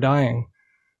before dying,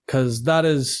 because that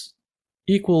is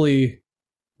equally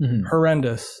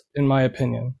horrendous, in my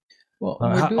opinion. Well,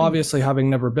 obviously, having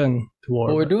never been to war.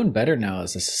 Well, we're doing better now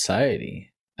as a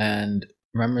society, and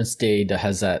Remembrance Day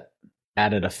has that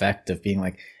added effect of being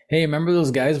like, hey, remember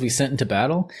those guys we sent into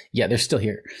battle? Yeah, they're still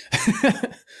here.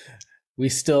 They're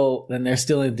still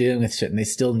dealing with shit, and they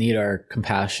still need our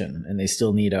compassion, and they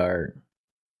still need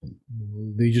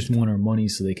they just want our money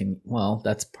so they can, well,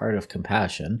 that's part of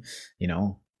compassion.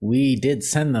 We did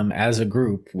send them as a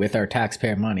group with our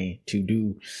taxpayer money to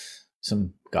do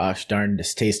some gosh darn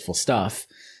distasteful stuff.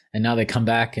 And now they come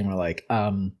back and we're like,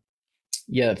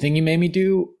 the thing you made me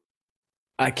do,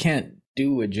 I can't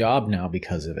do a job now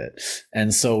because of it.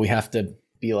 And so we have to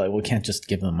be like, we can't just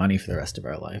give them money for the rest of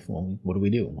our life. Well, what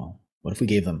do? Well, what if we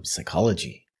gave them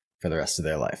psychology for the rest of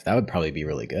their life? That would probably be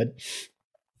really good.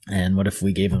 And what if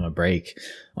we gave them a break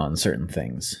on certain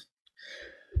things?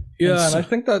 Yeah, and I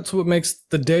think that's what makes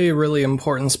the day really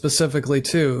important specifically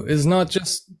too, is not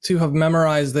just to have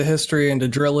memorized the history and to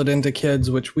drill it into kids,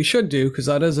 which we should do because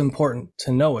that is important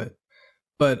to know it.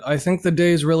 But I think the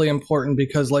day is really important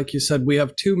because, like you said, we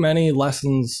have too many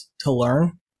lessons to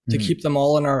learn to keep them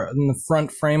all in the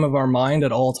front frame of our mind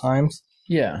at all times.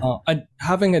 Yeah.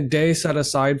 Having a day set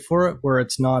aside for it where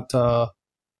it's not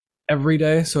every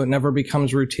day, so it never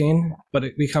becomes routine, but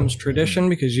it becomes tradition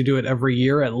because you do it every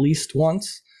year at least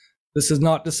once. This is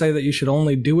not to say that you should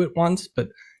only do it once, but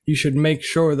you should make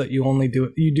sure that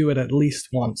you do it at least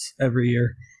once every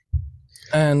year.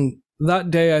 And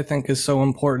that day, I think, is so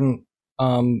important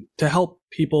to help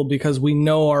people because we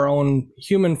know our own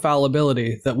human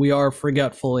fallibility, that we are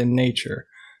forgetful in nature.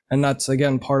 And that's,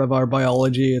 again, part of our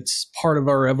biology. It's part of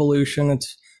our evolution.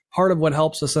 It's part of what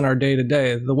helps us in our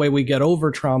day-to-day, the way we get over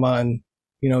trauma. And,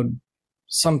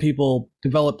 some people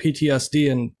develop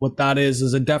PTSD, and what that is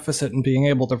a deficit in being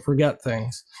able to forget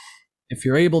things. If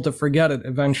you're able to forget it,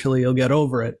 eventually you'll get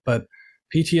over it. But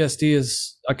PTSD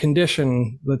is a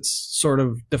condition that's sort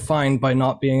of defined by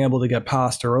not being able to get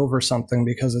past or over something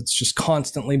because it's just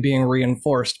constantly being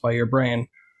reinforced by your brain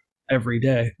every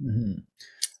day.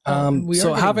 Mm-hmm.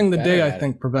 So having the day, I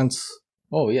think, prevents.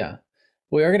 Oh, yeah.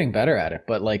 We are getting better at it.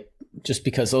 But just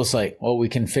because those we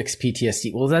can fix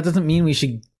PTSD. Well, that doesn't mean we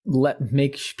should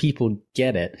make people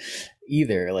get it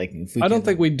either. I don't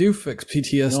think we do fix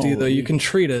PTSD, though. You can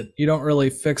treat it. You don't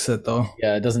really fix it, though.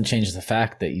 Yeah, it doesn't change the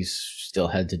fact that you still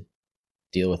had to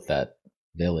deal with that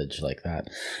village like that.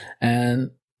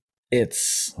 And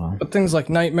but things like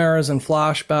nightmares and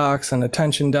flashbacks and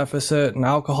attention deficit and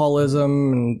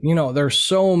alcoholism and, there's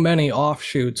so many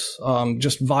offshoots,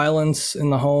 just violence in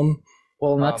the home.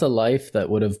 Well, and that's a life that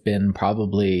would have been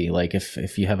probably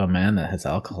if you have a man that has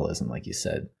alcoholism, like you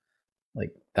said,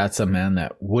 that's a man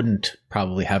that wouldn't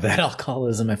probably have that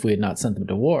alcoholism if we had not sent them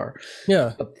to war.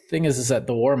 Yeah. But the thing is that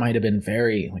the war might have been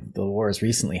the wars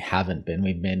recently haven't been.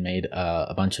 We've made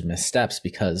a bunch of missteps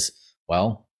because, I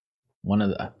don't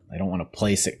want to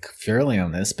place it purely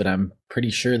on this, but I'm pretty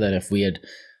sure that if we had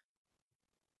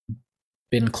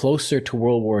been closer to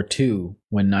World War II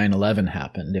when 9/11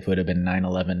 happened, if it would have been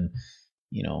 9/11,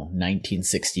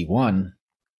 1961,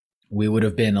 we would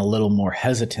have been a little more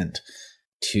hesitant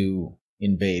to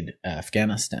invade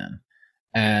Afghanistan.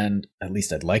 And at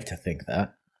least I'd like to think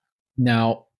that.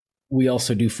 Now, we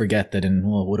also do forget that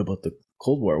what about the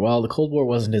Cold War? Well, the Cold War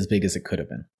wasn't as big as it could have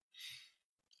been.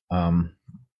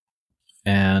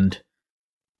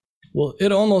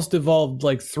 It almost evolved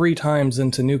 3 times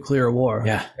into nuclear war.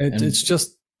 Yeah. It's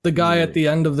just the guy at the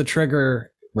end of the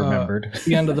trigger, remembered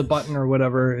the end of the button or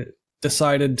whatever,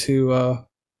 decided to,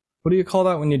 what do you call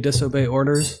that when you disobey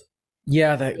orders?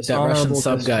 Yeah, that Russian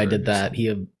sub guy did that.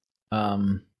 He,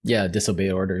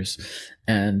 disobey orders.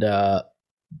 And,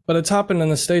 but it's happened in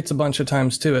the States a bunch of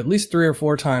times too, at least 3 or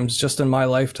 4 times just in my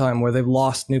lifetime where they've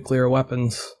lost nuclear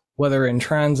weapons, whether in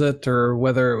transit or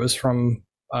whether it was from,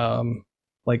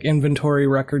 inventory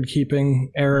record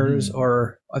keeping errors,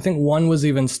 or I think one was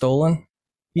even stolen.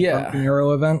 Yeah. An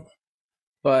Euro event.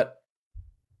 But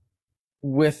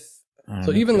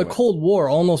even the Cold War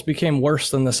almost became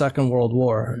worse than the Second World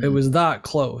War. It was that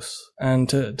close. And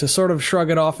to sort of shrug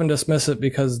it off and dismiss it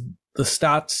because the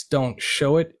stats don't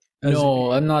show it.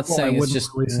 No, I'm not saying it's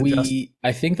just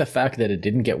I think the fact that it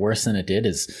didn't get worse than it did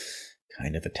is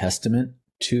kind of a testament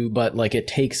to, but it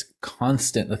takes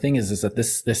constant. The thing is that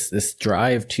this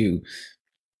drive to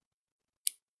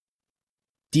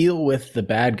deal with the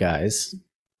bad guys,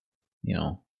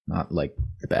 not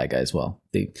the bad guys. Well,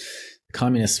 the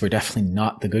communists were definitely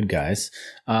not the good guys.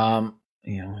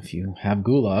 If you have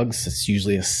gulags, it's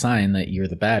usually a sign that you're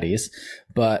the baddies.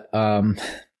 But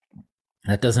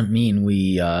that doesn't mean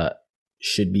we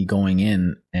should be going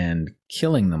in and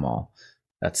killing them all.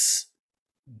 That's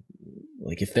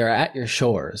if they're at your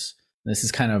shores. This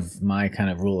is kind of my kind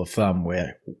of rule of thumb,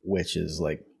 which is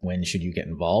when should you get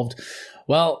involved?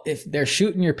 Well, if they're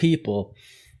shooting your people,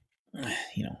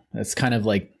 it's kind of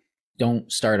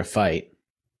don't start a fight,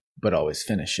 but always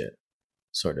finish it,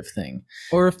 sort of thing.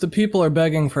 Or if the people are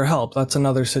begging for help, that's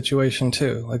another situation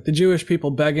too. The Jewish people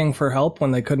begging for help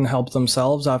when they couldn't help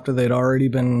themselves after they'd already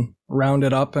been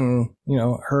rounded up and,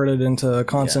 herded into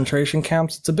concentration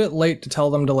camps. It's a bit late to tell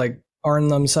them to arm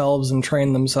themselves and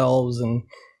train themselves and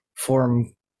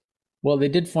form. Well, they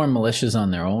did form militias on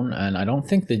their own, and I don't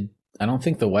think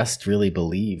the West really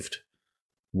believed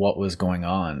what was going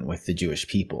on with the Jewish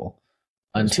people.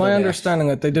 It's my understanding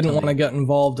that they didn't want to get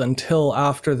involved until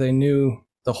after they knew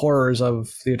the horrors of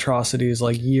the atrocities,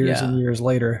 years and years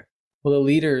later. Well, the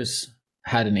leaders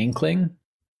had an inkling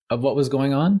of what was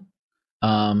going on.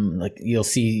 You'll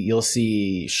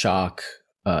see shock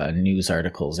news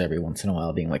articles every once in a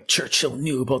while being Churchill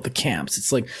knew about the camps.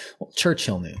 It's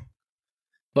Churchill knew,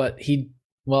 but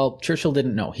Churchill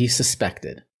didn't know. He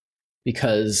suspected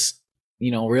because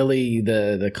really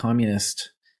the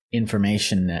communist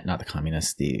information net, not the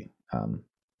communist, the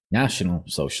National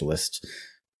Socialist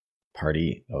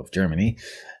Party of Germany,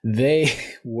 they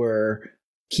were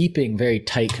keeping very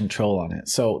tight control on it.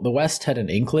 So the West had an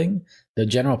inkling. The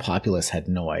general populace had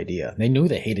no idea. They knew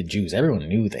they hated Jews. Everyone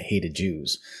knew they hated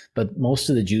Jews, but most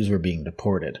of the Jews were being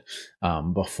deported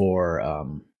before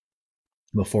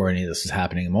any of this was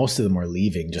happening. And most of them were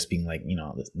leaving, just being like,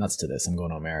 nuts to this. I'm going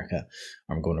to America,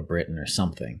 or I'm going to Britain or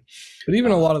something. But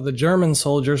even a lot of the German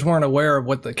soldiers weren't aware of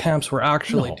what the camps were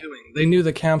actually doing. They knew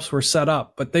the camps were set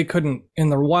up, but they couldn't, in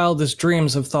their wildest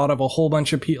dreams, have thought of a whole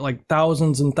bunch of people, like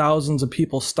thousands and thousands of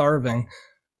people starving.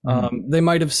 They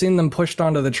might have seen them pushed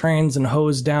onto the trains and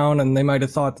hosed down, and they might have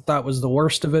thought that that was the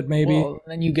worst of it, maybe. Well,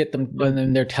 then you get them, and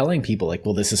then they're telling people, like,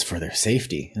 well, this is for their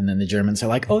safety. And then the Germans are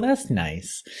like, oh, that's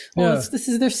nice. Well,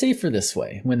 they're safer this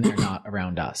way when they're not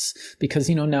around us. Because,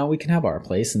 now we can have our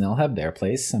place, and they'll have their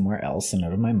place somewhere else and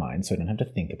out of my mind, so I don't have to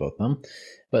think about them.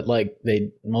 But, like,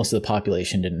 most of the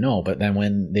population didn't know. But then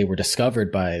when they were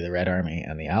discovered by the Red Army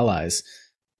and the Allies,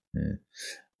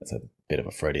 that's a bit of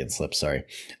a Freudian slip, sorry,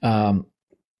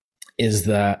 is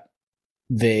that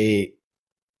the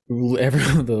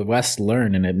West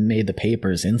learned, and it made the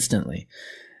papers instantly.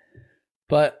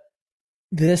 But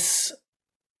this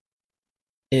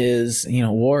is,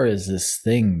 war is this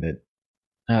thing that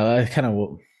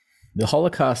the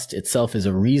Holocaust itself is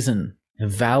a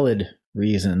valid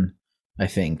reason, I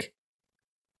think,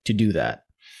 to do that.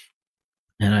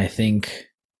 And I think,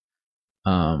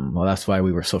 that's why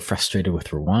we were so frustrated with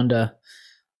Rwanda,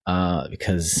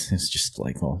 because it's just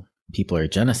like, well, people are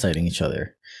genociding each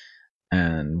other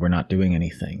and we're not doing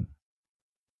anything.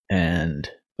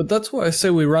 But that's why I say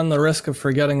we run the risk of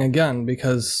forgetting again,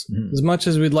 because as much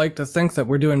as we'd like to think that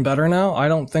we're doing better now, I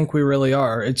don't think we really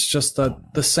are. It's just that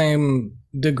the same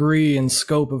degree and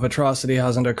scope of atrocity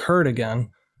hasn't occurred again.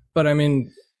 But I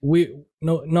mean, we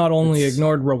not only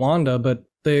ignored Rwanda, but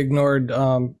they ignored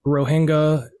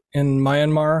Rohingya in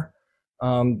Myanmar.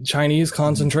 Chinese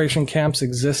concentration camps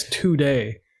exist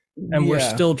today. And we're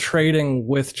still trading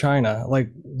with China. Like,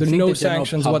 there's no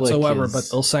sanctions whatsoever, but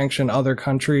they'll sanction other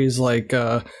countries like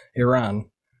Iran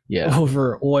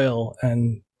over oil.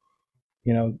 And,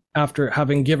 after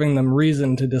having given them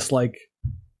reason to dislike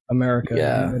America.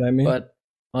 Yeah, you know what I mean? But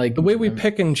like the way we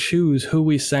pick and choose who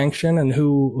we sanction and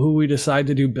who we decide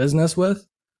to do business with,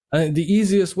 I think the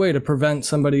easiest way to prevent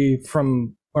somebody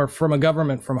from a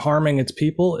government from harming its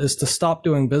people is to stop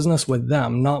doing business with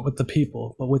them, not with the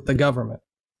people, but with the government.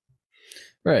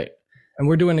 Right. And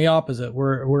we're doing the opposite.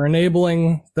 We're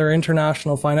enabling their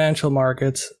international financial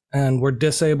markets, and we're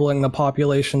disabling the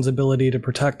population's ability to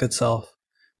protect itself.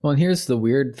 Well, and here's the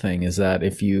weird thing is that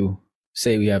if you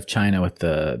say we have China with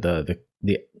the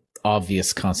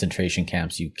obvious concentration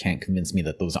camps, you can't convince me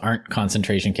that those aren't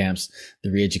concentration camps. The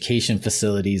re-education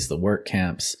facilities, the work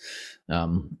camps,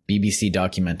 BBC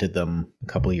documented them a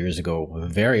couple of years ago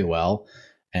very well,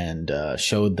 and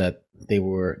showed that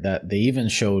they even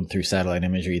showed through satellite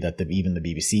imagery that even the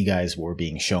BBC guys were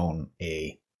being shown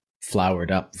a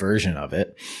flowered up version of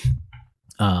it,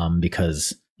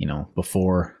 because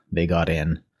before they got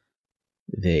in,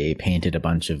 they painted a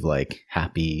bunch of like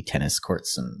happy tennis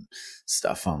courts and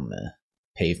stuff on the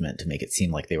pavement to make it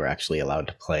seem like they were actually allowed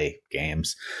to play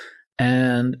games.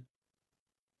 And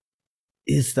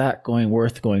is that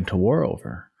worth going to war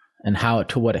over? And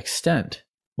to what extent?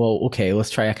 Well, okay, let's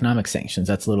try economic sanctions.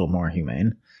 That's a little more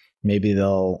humane. Maybe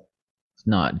they'll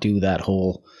not do that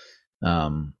whole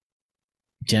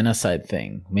genocide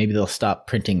thing. Maybe they'll stop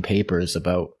printing papers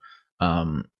about,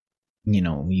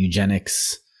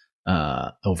 eugenics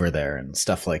over there and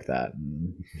stuff like that.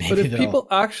 But if people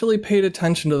actually paid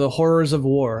attention to the horrors of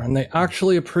war, and they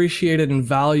actually appreciated and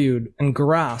valued and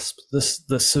grasped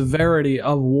the severity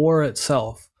of war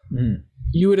itself,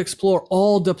 you would explore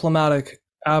all diplomatic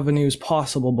avenues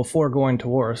possible before going to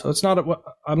war. So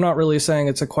I'm not really saying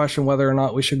it's a question whether or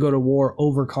not we should go to war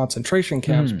over concentration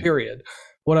camps, period.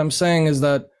 What I'm saying is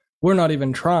that we're not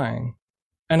even trying.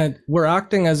 And we're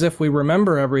acting as if we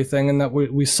remember everything, and that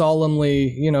we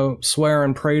solemnly, swear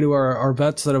and pray to our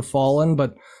vets that have fallen,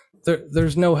 but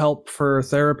there's no help for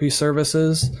therapy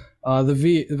services.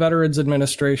 The Veterans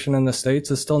Administration in the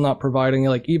States is still not providing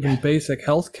like even basic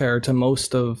health care to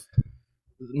most of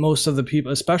the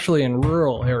people, especially in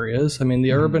rural areas. I mean,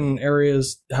 the urban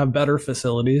areas have better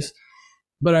facilities,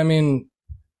 but I mean,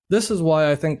 this is why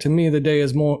I think to me the day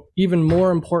is even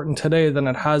more important today than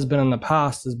it has been in the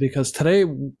past, is because today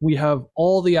we have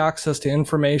all the access to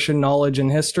information, knowledge, and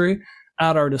history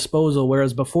at our disposal,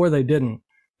 whereas before they didn't.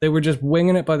 They were just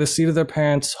winging it by the seat of their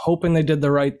pants, hoping they did the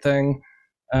right thing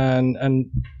and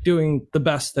doing the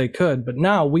best they could. But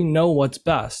now we know what's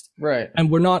best. Right. And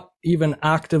we're not even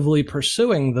actively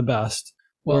pursuing the best.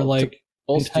 We're like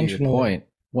intentionally. To your point,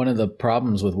 one of the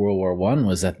problems with World War I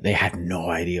was that they had no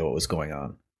idea what was going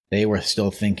on. They were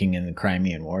still thinking in the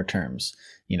Crimean War terms.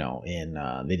 You know,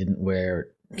 they didn't where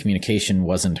communication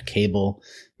wasn't a cable;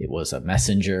 it was a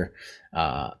messenger.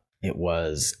 It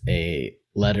was a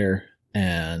letter,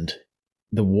 and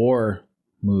the war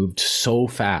moved so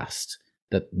fast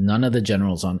that none of the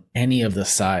generals on any of the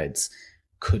sides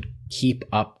could keep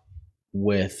up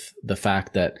with the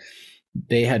fact that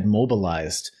they had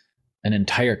mobilized an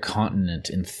entire continent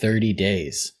in 30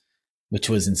 days, which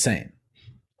was insane.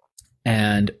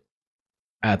 And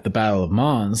at the Battle of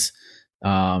Mons,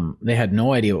 they had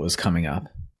no idea what was coming up.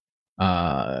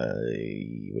 What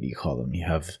do you call them? You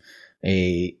have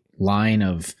a line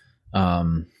of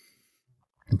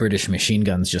British machine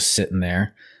guns just sitting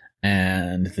there,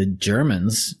 and the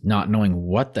Germans, not knowing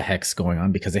what the heck's going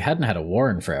on because they hadn't had a war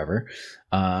in forever,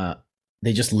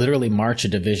 they just literally march a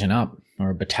division up or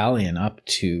a battalion up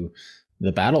to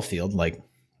the battlefield, like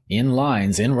in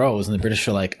lines, in rows, and the British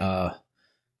are like,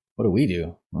 what do we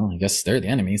do? Well, I guess they're the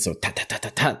enemy, so tat, tat, tat,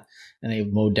 tat, tat. And they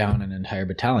mowed down an entire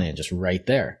battalion just right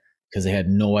there because they had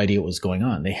no idea what was going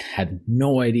on. They had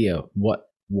no idea what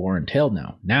war entailed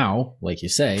now. Now, like you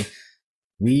say,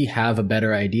 we have a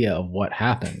better idea of what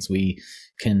happens. We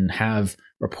can have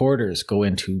reporters go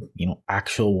into,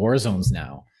 actual war zones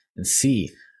now and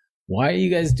see, why are you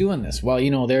guys doing this? Well,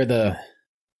 they're the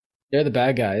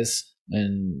bad guys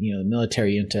and, the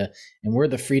military junta, and we're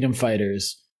the freedom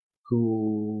fighters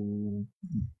who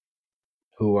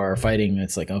are fighting.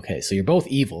 It's like, okay, so you're both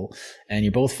evil and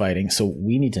you're both fighting, so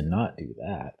we need to not do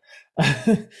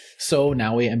that. So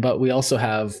now but we also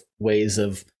have ways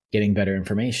of getting better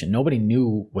information. Nobody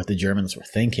knew what the Germans were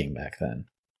thinking back then.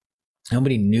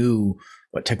 Nobody knew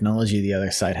what technology the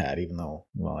other side had, even though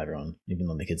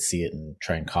they could see it and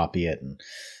try and copy it, and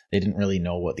they didn't really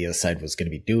know what the other side was going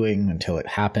to be doing until it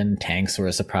happened. Tanks were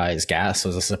a surprise. Gas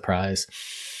was a surprise.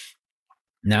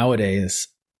 Nowadays,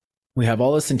 we have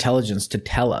all this intelligence to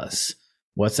tell us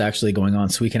what's actually going on,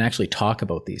 so we can actually talk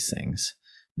about these things.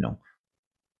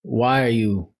 Why are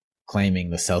you claiming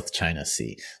the South China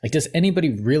Sea? Like, does anybody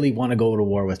really want to go to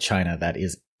war with China that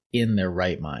is in their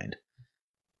right mind?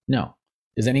 No.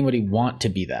 Does anybody want to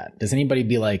be that? Does anybody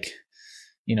be like,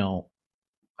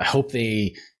 I hope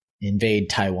they invade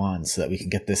Taiwan so that we can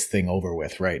get this thing over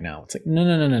with right now? It's like,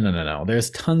 no. There's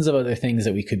tons of other things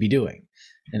that we could be doing.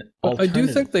 And I do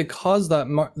think they cause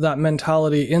that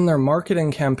mentality in their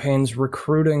marketing campaigns,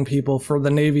 recruiting people for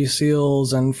the Navy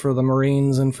SEALs and for the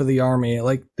Marines and for the Army.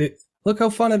 Like, look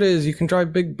how fun it is. You can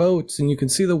drive big boats and you can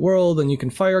see the world and you can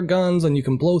fire guns and you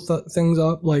can blow things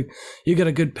up. Like, you get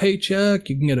a good paycheck,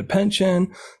 you can get a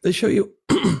pension. They show you,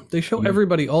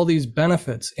 everybody all these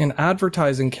benefits in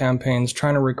advertising campaigns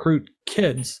trying to recruit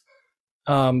kids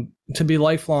to be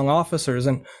lifelong officers.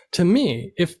 And to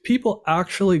me, if people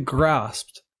actually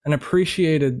grasped and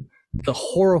appreciated the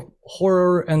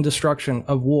horror and destruction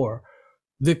of war,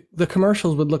 the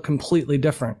commercials would look completely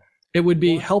different. It would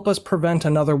be, help us prevent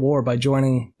another war by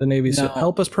joining the Navy. No.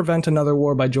 Help us prevent another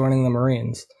war by joining the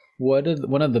Marines.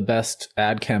 One of the best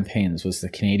ad campaigns was the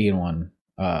Canadian one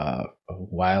a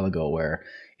while ago, where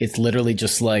it's literally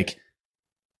just like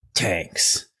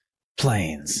tanks,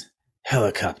 planes,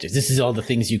 helicopters. This is all the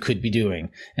things you could be doing.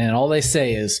 And all they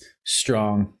say is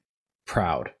strong,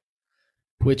 proud,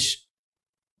 which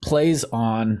plays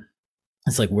on,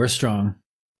 it's like, we're strong.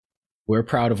 We're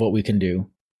proud of what we can do.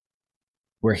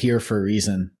 We're here for a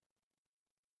reason.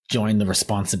 Join the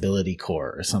responsibility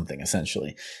corps or something,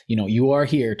 essentially. You are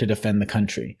here to defend the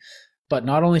country, but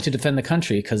not only to defend the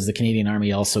country, because the Canadian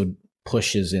Army also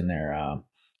pushes in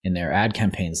their ad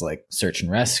campaigns, like search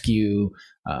and rescue,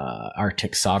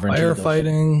 Arctic sovereignty,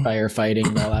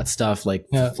 firefighting, all that stuff, like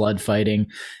flood fighting.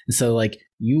 And so, like,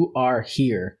 you are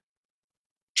here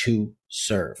to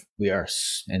serve.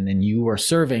 And then you are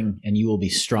serving, and you will be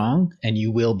strong and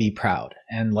you will be proud.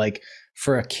 And like,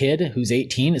 for a kid who's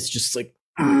 18, it's just like,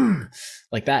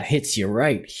 like that hits you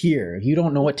right here. You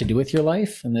don't know what to do with your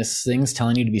life, and this thing's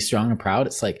telling you to be strong and proud.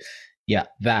 It's like, yeah,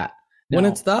 that. Now, when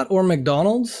it's that or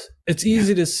McDonald's, it's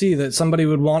easy to see that somebody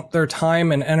would want their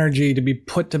time and energy to be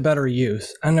put to better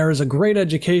use. And there is a great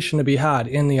education to be had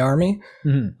in the Army.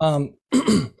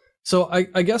 Mm-hmm. So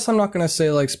I guess I'm not going to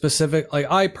say like specific,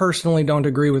 like I personally don't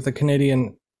agree with the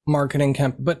Canadian marketing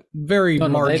camp, but very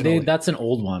marginally. That's an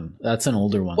old one. That's an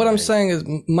older one. What I'm saying is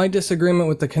my disagreement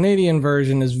with the Canadian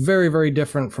version is very, very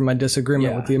different from my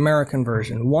disagreement with the American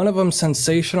version. One of them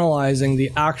sensationalizing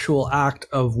the actual act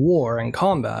of war and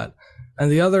combat,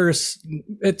 and the other is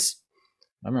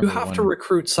you have to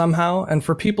recruit somehow, and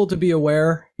for people to be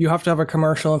aware, you have to have a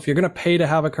commercial. If you're going to pay to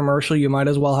have a commercial, you might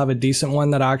as well have a decent one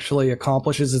that actually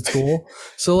accomplishes its goal.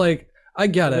 So like, I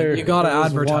get it. You got to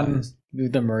advertise.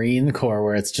 the Marine Corps,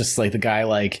 where it's just like the guy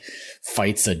like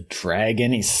fights a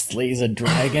dragon, he slays a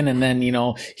dragon, and then, you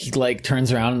know, he like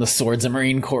turns around and the sword's a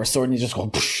Marine Corps sword, and he just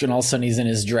goes, and all of a sudden he's in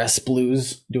his dress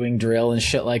blues doing drill and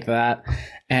shit like that.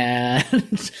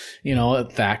 And, you know,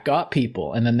 that got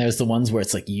people. And then there's the ones where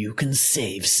it's like, you can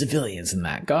save civilians, and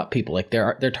that got people. Like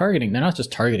they're targeting, they're not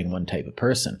just targeting one type of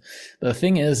person. But the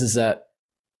thing is that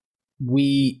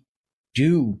we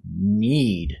do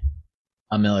need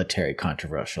a military,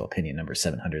 controversial opinion number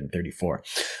 734.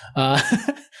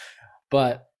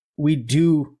 But we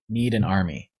do need an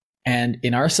army. And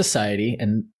in our society,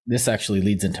 and this actually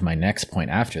leads into my next point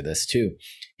after this too,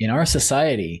 in our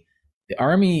society, the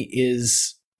army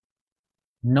is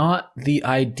not the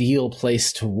ideal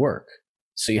place to work.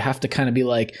 So you have to kind of be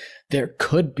like, there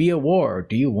could be a war.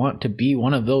 Do you want to be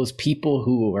one of those people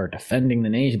who are defending the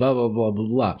nation, blah, blah, blah, blah,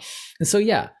 blah. And so,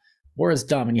 yeah, war is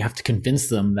dumb, and you have to convince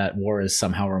them that war is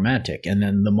somehow romantic. And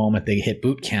then the moment they hit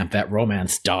boot camp, that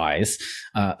romance dies.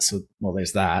 Well,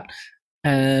 there's that.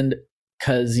 And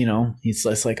because, you know, he's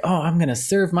just like, oh, I'm going to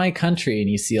serve my country. And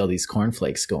you see all these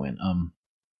cornflakes go in.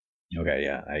 Okay,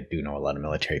 yeah, I do know a lot of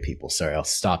military people. Sorry, I'll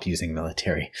stop using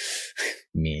military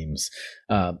memes.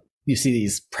 You see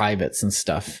these privates and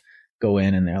stuff go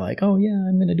in, and they're like, oh, yeah,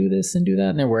 I'm going to do this and do that.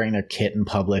 And they're wearing their kit in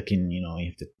public, and, you know, you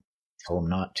have to tell them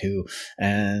not to,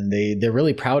 and they're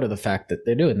really proud of the fact that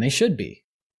they're doing. They should be,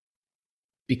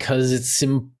 because it's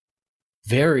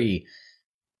very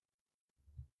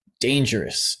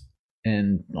dangerous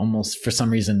and almost, for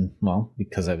some reason, well,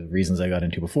 because of reasons I got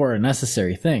into before, a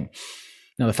necessary thing.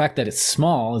 Now, the fact that it's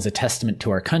small is a testament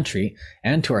to our country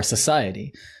and to our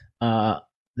society,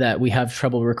 that we have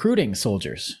trouble recruiting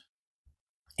soldiers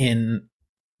in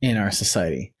our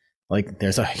society. Like,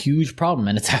 there's a huge problem,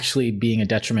 and it's actually being a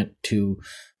detriment to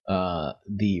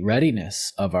the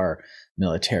readiness of our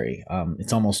military.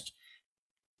 It's almost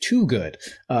too good,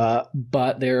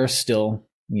 but there are still,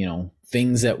 you know,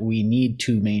 things that we need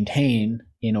to maintain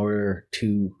in order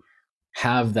to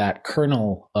have that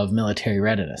kernel of military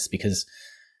readiness. Because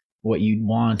what you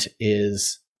want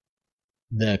is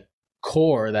the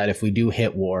core that if we do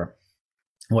hit war,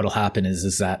 what'll happen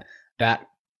is that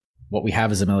what we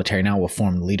have as a military now will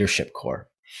form the leadership corps.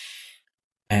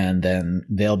 And then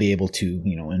they'll be able to,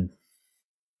 you know, and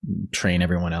train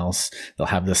everyone else. They'll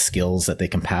have the skills that they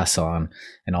can pass on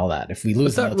and all that. If we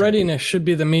lose that readiness should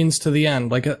be the means to the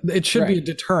end. Like it should be a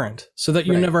deterrent, so that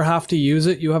you never have to use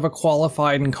it. You have a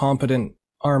qualified and competent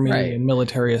army and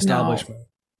military establishment. Now,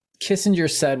 Kissinger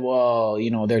said, well,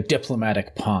 you know, they're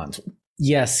diplomatic pawns.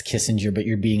 Yes, Kissinger, but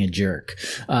you're being a jerk.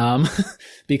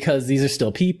 Because these are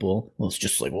still people. Well, it's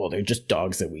just like, well, they're just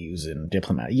dogs that we use in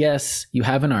diplomat. Yes, you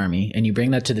have an army, and you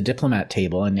bring that to the diplomat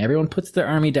table, and everyone puts their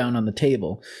army down on the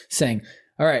table saying,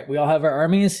 all right, we all have our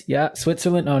armies. Yeah,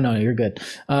 Switzerland. Oh, no, you're good.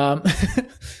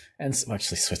 And so,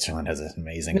 actually, Switzerland has an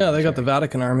amazing. Yeah, they got the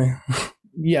Vatican army.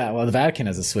 Yeah, well, the Vatican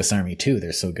has a Swiss army too.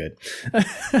 They're so good. That's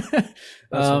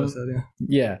what I said, yeah.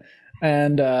 Yeah.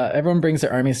 And everyone brings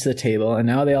their armies to the table, and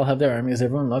now they all have their armies.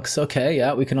 Everyone looks, okay,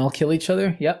 yeah, we can all kill each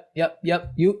other. Yep.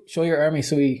 You show your army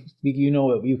so you know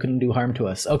what you can do harm to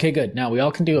us. Okay, good. Now we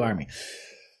all can do army.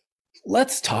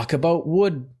 Let's talk about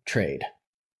wood trade.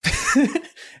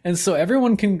 And so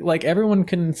everyone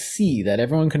can see that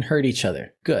everyone can hurt each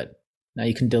other. Good. Now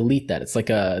you can delete that. It's like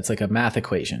a math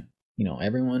equation. You know,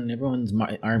 everyone's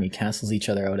army cancels each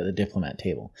other out at the diplomat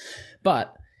table.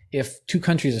 But if two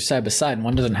countries are side by side and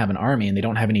one doesn't have an army and they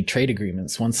don't have any trade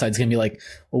agreements, one side's going to be like,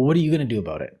 well, what are you going to do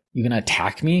about it? You're going to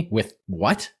attack me with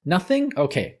what? Nothing?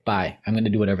 Okay, bye. I'm going to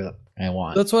do whatever I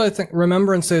want. That's what I think.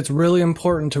 Remember and say it's really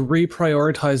important to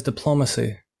reprioritize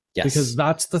diplomacy. Yes. Because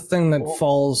that's the thing that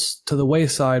falls to the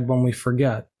wayside when we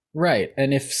forget. Right.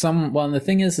 And the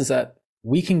thing is that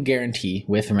we can guarantee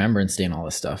with Remembrance Day and all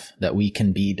this stuff that we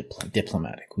can be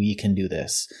diplomatic. We can do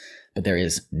this. But there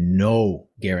is no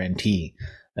guarantee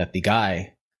that the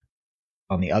guy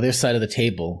on the other side of the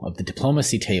table, of the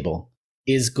diplomacy table,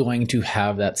 is going to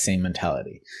have that same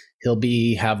mentality. He'll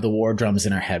have the war drums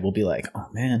in our head. We'll be like, oh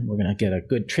man, we're going to get a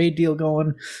good trade deal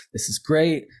going. This is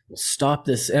great. We'll stop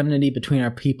this enmity between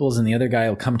our peoples. And the other guy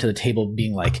will come to the table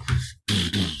being like,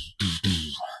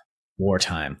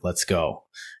 wartime, let's go.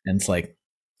 And it's like,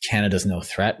 Canada's no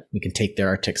threat. We can take their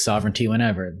Arctic sovereignty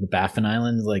whenever. The Baffin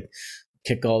Islands, like,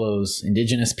 kick all those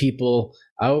indigenous people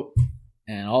out,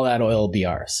 and all that oil will be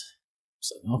ours.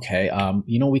 So, okay,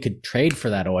 we could trade for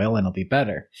that oil and it'll be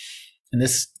better. And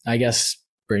this, I guess,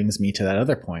 brings me to that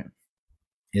other point,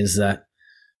 is that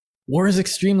war is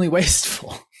extremely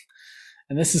wasteful.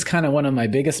 And this is kind of one of my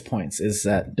biggest points, is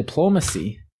that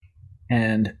diplomacy,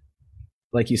 and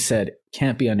like you said,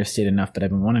 can't be understated enough, but I've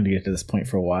been wanting to get to this point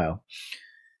for a while.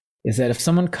 is that if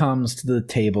someone comes to the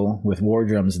table with war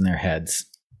drums in their heads,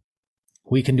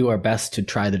 we can do our best to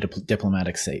try the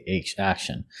diplomatic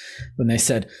action. When they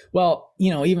said, well,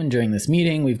 even during this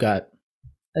meeting, we've got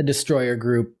a destroyer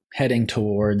group heading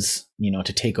towards,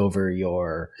 to take over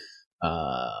your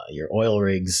oil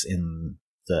rigs in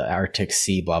the Arctic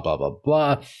Sea, blah, blah, blah,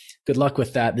 blah. Good luck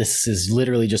with that. This is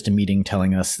literally just a meeting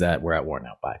telling us that we're at war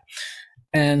now. Bye.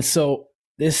 And so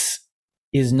this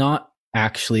is not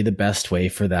actually the best way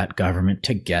for that government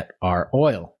to get our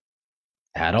oil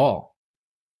at all.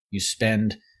 You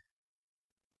spend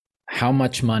how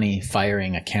much money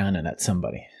firing a cannon at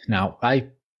somebody? Now,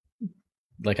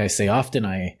 like I say often,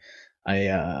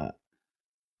 I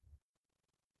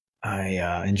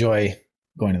enjoy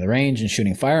going to the range and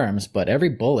shooting firearms, but every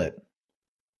bullet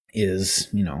is,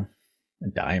 a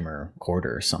dime or a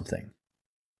quarter or something.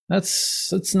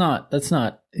 That's not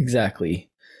exactly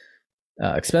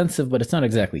expensive, but it's not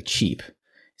exactly cheap.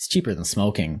 It's cheaper than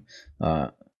smoking,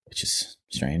 which is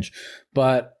strange,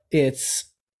 but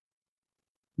it's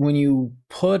when you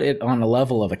put it on a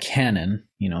level of a cannon,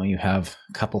 you have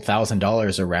a couple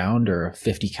 $1,000 a round, or a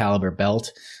 50 caliber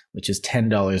belt, which is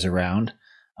 $10 a round.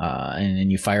 And then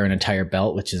you fire an entire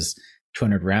belt, which is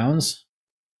 200 rounds.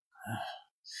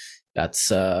 That's,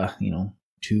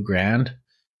 $2,000,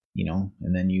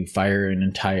 and then you fire an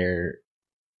entire,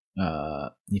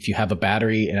 if you have a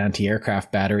battery, an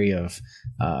anti-aircraft battery of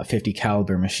 50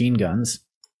 caliber machine guns,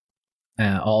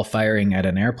 all firing at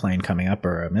an airplane coming up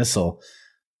or a missile,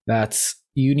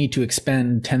 you need to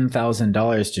expend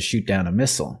 $10,000 to shoot down a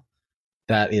missile.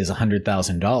 That is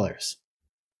 $100,000.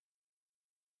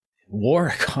 War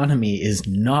economy is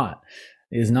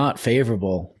not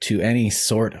favorable to any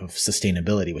sort of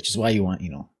sustainability, which is why you want,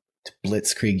 to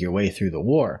blitzkrieg your way through the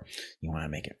war. You want to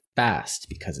make it fast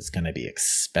because it's going to be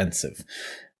expensive,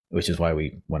 which is why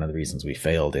one of the reasons we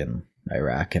failed in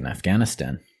Iraq and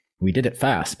Afghanistan. We did it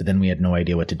fast, but then we had no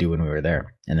idea what to do when we were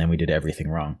there. And then we did everything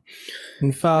wrong.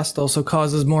 And fast also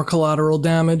causes more collateral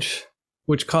damage,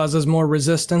 which causes more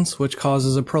resistance, which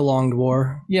causes a prolonged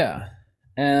war. Yeah.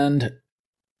 And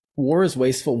war is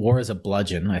wasteful. War is a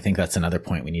bludgeon. I think that's another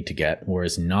point we need to get. War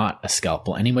is not a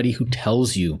scalpel. Anybody who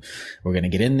tells you we're going to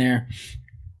get in there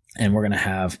and we're going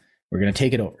to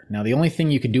take it over. Now, the only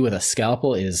thing you could do with a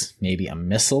scalpel is maybe a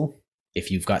missile. If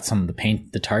you've got some of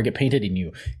the target painted and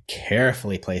you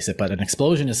carefully place it, but an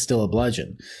explosion is still a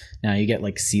bludgeon. Now you get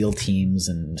like SEAL teams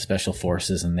and special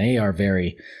forces, and they are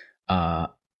very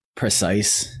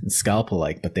precise and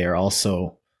scalpel-like, but they are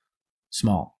also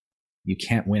small. You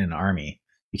can't win an army.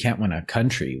 You can't win a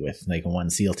country with like one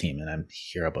SEAL team, and I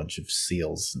hear a bunch of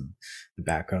SEALs in the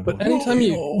background. But anytime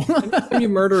you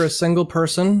murder a single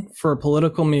person for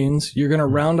political means, you're going to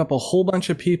round up a whole bunch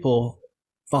of people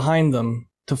behind them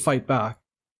to fight back.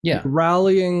 Yeah.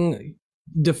 Rallying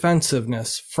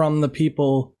defensiveness from the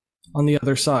people on the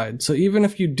other side. So even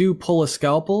if you do pull a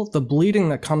scalpel, the bleeding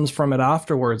that comes from it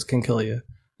afterwards can kill you.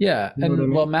 Yeah. You know what I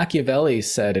mean? Well, Machiavelli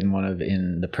said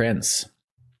in The Prince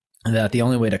that the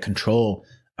only way to control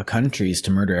a country is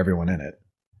to murder everyone in it.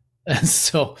 And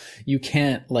so you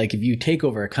can't, like, if you take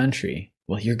over a country,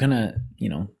 well, you're gonna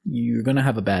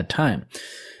have a bad time.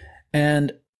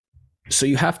 And so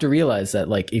you have to realize that,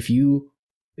 like,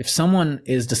 if someone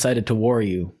is decided to war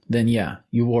you, then yeah,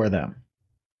 you war them.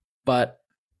 But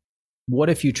what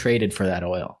if you traded for that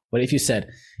oil? What if you said,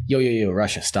 yo,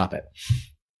 Russia, stop it.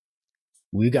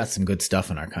 We got some good stuff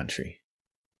in our country.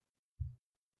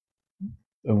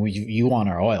 You want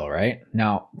our oil, right?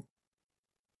 Now,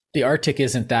 the Arctic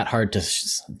isn't that hard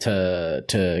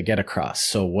to get across.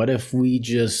 So what if we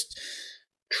just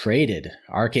traded?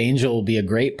 Archangel will be a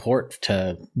great port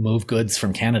to move goods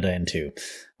from Canada into.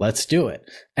 Let's do it.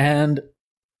 And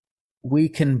we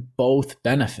can both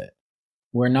benefit.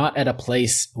 We're not at a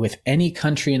place with any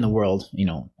country in the world,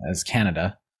 as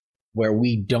Canada, where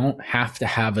we don't have to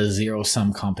have a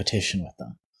zero-sum competition with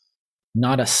them.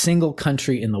 Not a single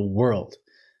country in the world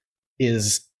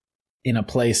is in a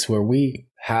place where we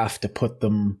have to put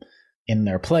them in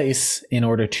their place in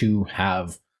order to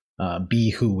have be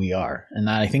who we are. And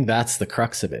I think that's the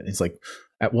crux of it. It's like,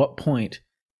 at what point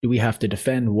do we have to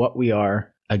defend what we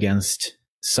are against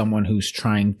someone who's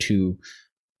trying to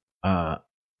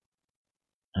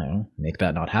make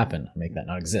that not happen, make that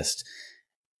not exist?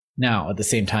 Now, at the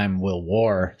same time, will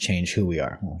war change who we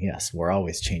are? Well, yes, war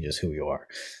always changes who we are.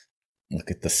 Look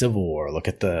at the Civil War. Look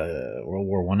at the World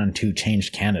War I and II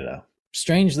changed Canada,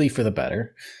 strangely for the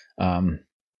better. And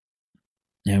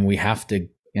we have to,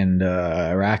 and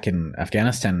Iraq and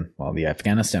Afghanistan, well, the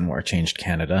Afghanistan war changed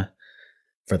Canada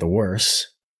for the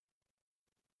worse.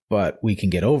 But we can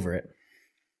get over it,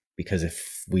 because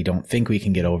if we don't think we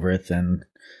can get over it, then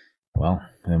well,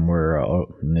 then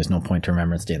there's no point to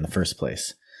Remembrance Day in the first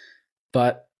place.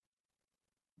 But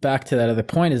back to that other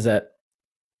point is that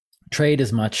trade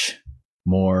is much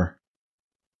more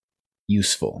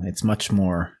useful. It's much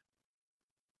more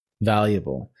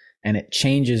valuable, and it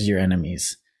changes your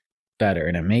enemies better,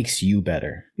 and it makes you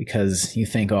better because you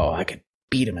think, oh, I could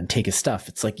beat him and take his stuff.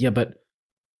 It's like, yeah, but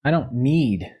I don't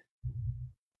need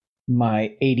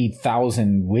my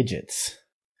 80,000 widgets.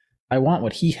 I want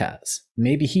what he has.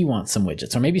 Maybe he wants some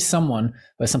widgets, or maybe someone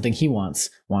by something he wants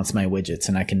my widgets,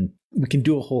 and we can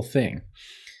do a whole thing.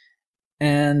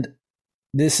 And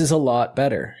this is a lot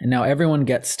better. And now everyone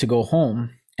gets to go home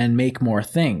and make more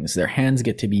things. Their hands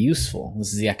get to be useful.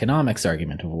 This is the economics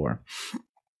argument of war.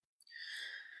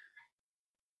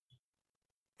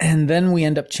 And then we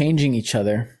end up changing each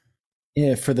other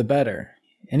for the better.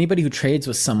 Anybody who trades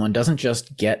with someone doesn't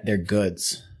just get their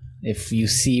goods. If you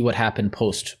see what happened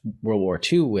post World War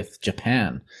II with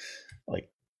Japan, like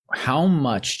how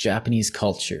much Japanese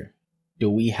culture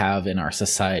do we have in our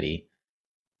society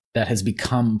that has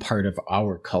become part of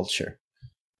our culture?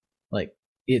 Like,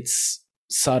 it's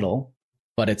subtle,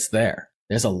 but it's there.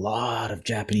 There's a lot of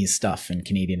Japanese stuff in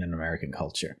Canadian and American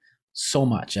culture. So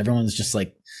much. Everyone's just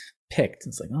like picked.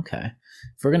 It's like, okay,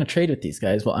 if we're going to trade with these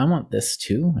guys, well, I want this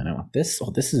too, and I want this.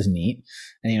 Oh, this is neat.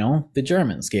 And, you know, the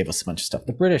Germans gave us a bunch of stuff.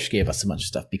 The British gave us a bunch of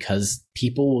stuff because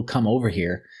people will come over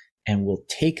here and will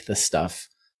take the stuff,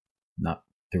 not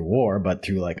through war, but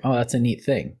through like, oh, that's a neat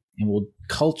thing. And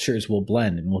cultures will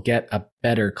blend, and we'll get a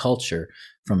better culture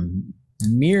from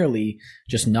merely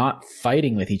just not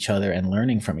fighting with each other and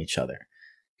learning from each other.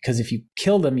 Because if you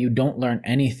kill them, you don't learn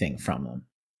anything from them.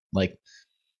 Like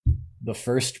the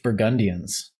first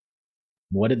Burgundians,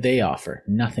 what did they offer?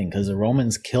 Nothing, because the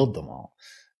Romans killed them all.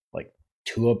 Like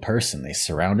to a person, they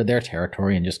surrounded their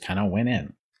territory and just kind of went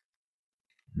in.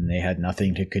 And they had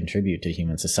nothing to contribute to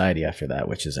human society after that,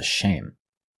 which is a shame.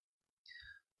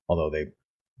 Although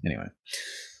anyway.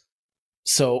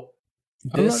 So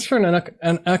I'm not sure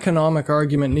an economic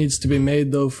argument needs to be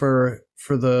made, though, for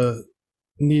the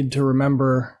need to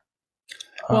remember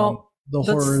the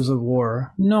horrors of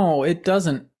war. No, it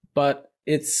doesn't. But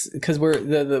it's because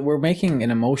we're making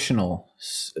an emotional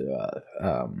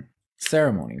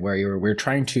ceremony where we're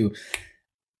trying to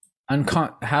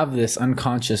have this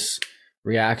unconscious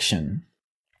reaction.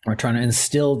 We're trying to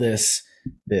instill this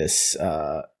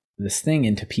thing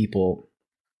into people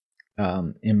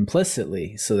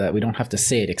implicitly, so that we don't have to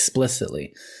say it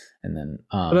explicitly. And then,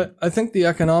 but I think the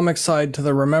economic side to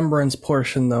the remembrance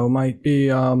portion, though, might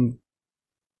be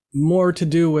more to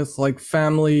do with like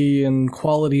family and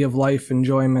quality of life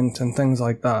enjoyment and things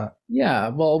like that. Yeah.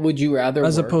 Well, would you rather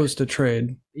as opposed to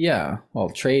trade? Yeah.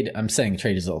 Well, I'm saying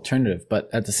trade is an alternative, but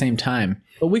at the same time,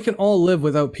 but we can all live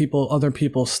without other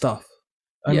people's stuff.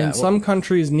 I mean, some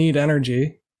countries need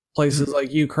energy. Places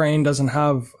like Ukraine doesn't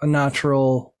have a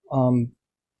natural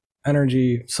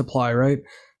energy supply, right?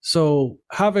 So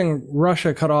having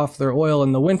Russia cut off their oil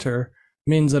in the winter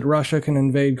means that Russia can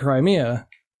invade Crimea.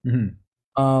 Mm-hmm.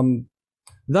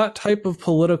 That type of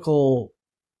political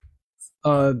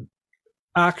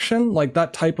action, like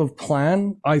that type of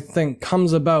plan, I think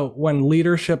comes about when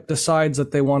leadership decides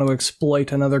that they want to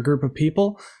exploit another group of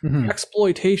people. Mm-hmm. The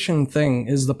exploitation thing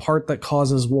is the part that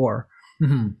causes war.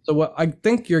 Mm-hmm. So what I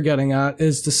think you're getting at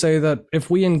is to say that if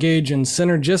we engage in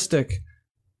synergistic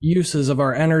uses of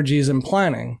our energies and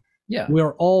planning,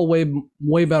 we're all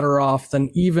way better off than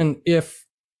even if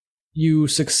you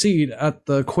succeed at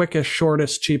the quickest,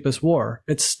 shortest, cheapest war.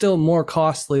 It's still more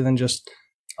costly than just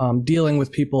dealing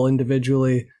with people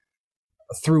individually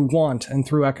through want and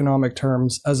through economic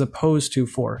terms, as opposed to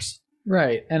force.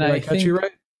 Right. And I catch you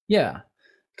right? Yeah.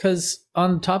 Because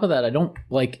on top of that, I don't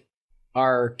like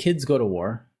our kids go to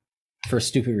war for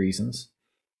stupid reasons.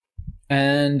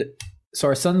 And so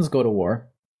our sons go to war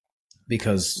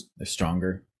because they're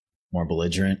stronger, more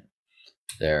belligerent,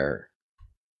 they're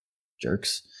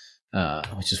jerks.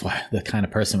 Which is why the kind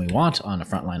of person we want on a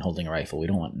front line holding a rifle. We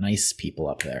don't want nice people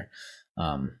up there.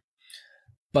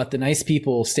 But the nice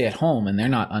people stay at home and they're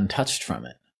not untouched from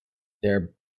it. They're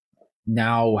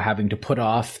now having to put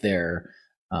off their,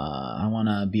 I want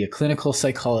to be a clinical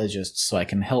psychologist so I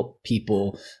can help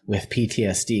people with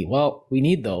PTSD. Well, we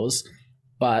need those.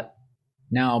 But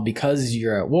now because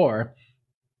you're at war,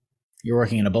 you're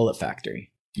working in a bullet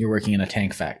factory. You're working in a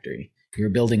tank factory. You're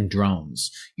building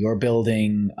drones. You're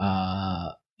building,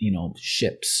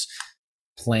 ships,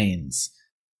 planes,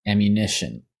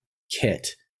 ammunition, kit,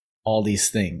 all these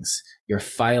things. You're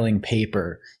filing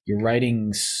paper. You're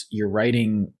writing,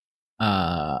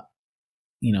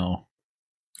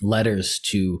 letters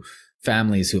to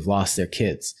families who've lost their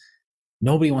kids.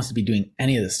 Nobody wants to be doing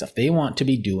any of this stuff. They want to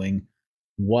be doing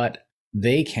what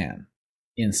they can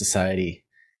in society.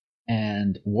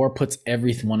 And war puts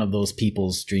every one of those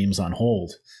people's dreams on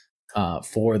hold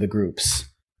for the group's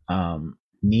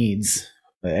needs,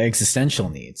 existential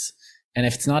needs. And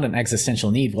if it's not an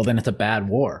existential need, well, then it's a bad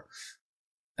war.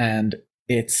 And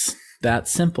it's that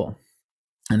simple.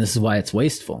 And this is why it's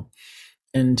wasteful.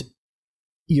 And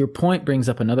your point brings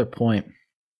up another point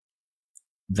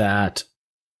that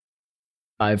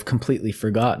I've completely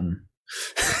forgotten.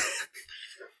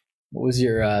 What was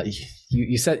your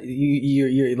you said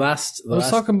your last I was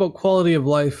talking about quality of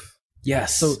life.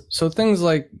 Yes. So things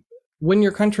like when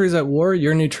your country's at war,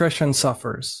 your nutrition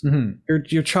suffers. Mm-hmm.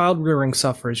 Your child rearing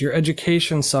suffers, your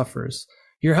education suffers.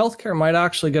 Your healthcare might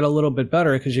actually get a little bit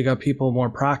better because you got people more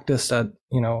practiced at,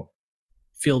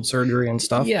 field surgery and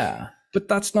stuff. Yeah. But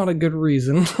that's not a good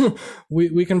reason.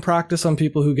 we can practice on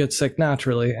people who get sick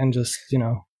naturally and just,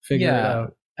 figure it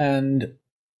out. And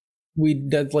we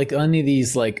did like any of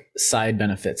these like side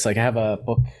benefits. Like I have a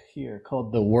book here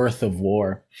called The Worth of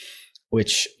War,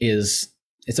 which it's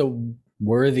a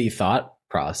worthy thought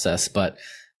process, but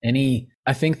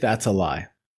I think that's a lie,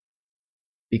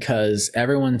 because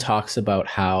everyone talks about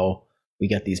how we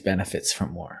get these benefits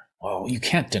from war. Well, you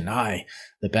can't deny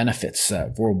the benefits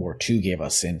that World War II gave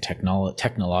us in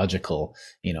technological,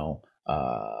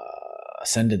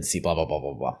 ascendancy, blah, blah, blah,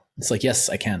 blah, blah. It's like, yes,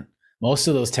 I can. Most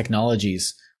of those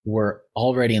technologies were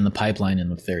already in the pipeline in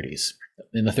the 30s.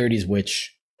 In the 30s,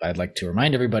 which I'd like to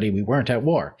remind everybody, we weren't at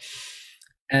war.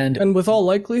 And with all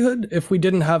likelihood, if we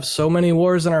didn't have so many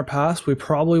wars in our past, we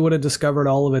probably would have discovered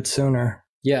all of it sooner.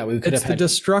 Yeah, we could have had the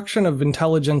destruction of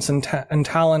intelligence and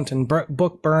talent and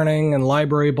book burning and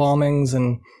library bombings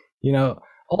and,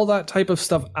 all that type of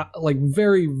stuff, like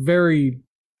very, very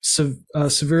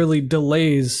severely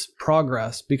delays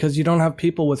progress because you don't have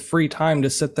people with free time to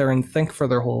sit there and think for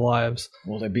their whole lives.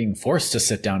 Well, they're being forced to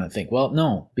sit down and think. Well,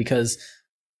 no, because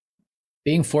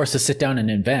being forced to sit down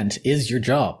and invent is your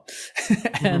job.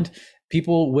 And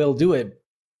people will do it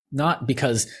not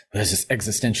because there's this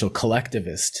existential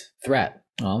collectivist threat.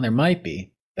 Well, there might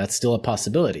be. That's still a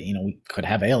possibility. We could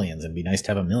have aliens and be nice to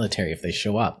have a military if they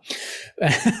show up.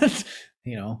 And,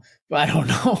 but I don't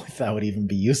know if that would even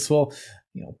be useful.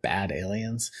 Bad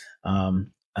aliens.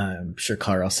 I'm sure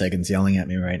Carl Sagan's yelling at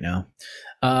me right now.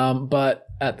 But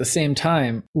at the same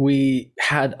time, we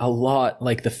had a lot,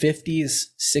 like the 50s,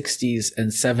 60s,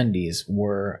 and 70s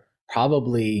were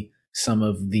probably some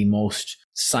of the most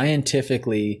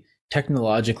scientifically,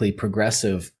 technologically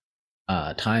progressive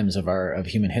times of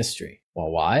human history. Well,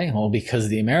 why? Well, because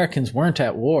the Americans weren't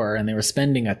at war and they were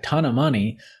spending a ton of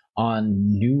money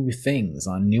on new things,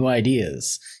 on new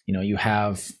ideas. You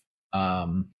have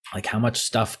like how much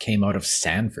stuff came out of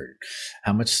Stanford,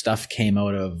 how much stuff came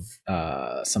out of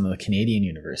some of the Canadian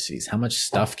universities, how much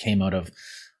stuff came out of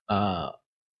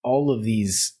all of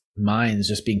these minds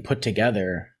just being put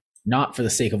together, not for the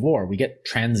sake of war. We get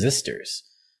transistors.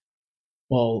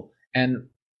 But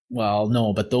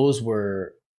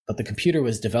the computer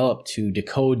was developed to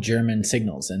decode German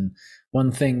signals. And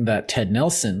one thing that Ted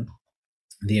Nelson,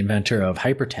 the inventor of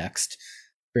hypertext,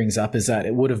 brings up is that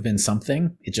it would have been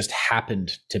something. It just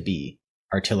happened to be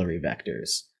artillery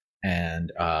vectors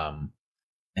and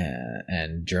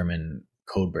German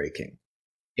code breaking.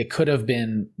 It could have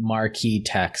been marquee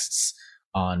texts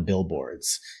on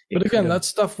billboards. But again, that's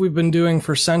stuff we've been doing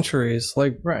for centuries.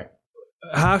 Like, right.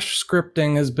 Hash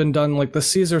scripting has been done, like the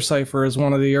Caesar cipher is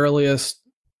one of the earliest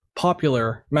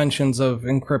popular mentions of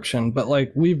encryption, but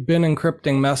like we've been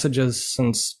encrypting messages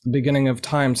since the beginning of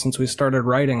time, since we started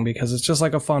writing, because it's just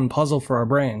like a fun puzzle for our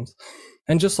brains.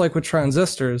 And just like with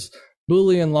transistors,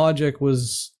 Boolean logic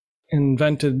was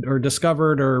invented or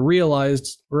discovered or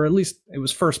realized, or at least it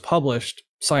was first published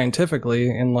scientifically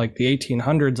in like the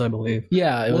 1800s, I believe.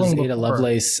 Yeah, it was Ada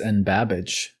Lovelace and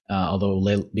Babbage.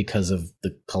 Although because of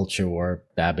the culture war,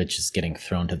 Babbage is getting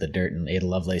thrown to the dirt and Ada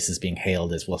Lovelace is being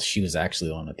hailed as, well, she was actually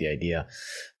the one with the idea.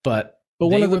 But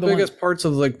one of the biggest parts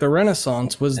of like the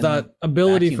Renaissance was that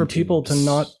ability for people to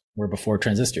not... were before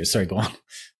transistors. Sorry, go on.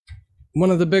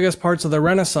 One of the biggest parts of the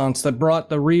Renaissance that brought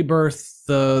the rebirth,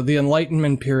 the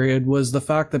Enlightenment period, was the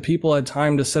fact that people had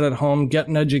time to sit at home, get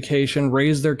an education,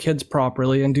 raise their kids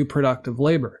properly, and do productive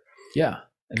labor. Yeah.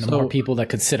 And the more people that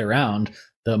could sit around,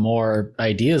 the more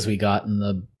ideas we got and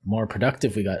the more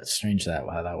productive we got. It's strange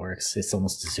how that works. It's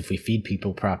almost as if we feed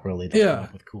people properly. Yeah.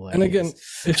 With cool ideas. And again,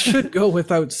 it should go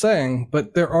without saying,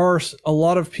 but there are a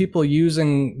lot of people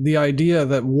using the idea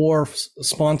that war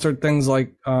sponsored things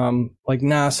like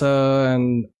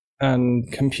NASA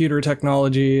and computer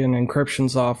technology and encryption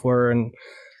software and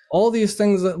all these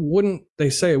things that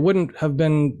wouldn't have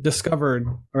been discovered,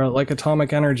 or like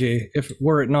atomic energy, if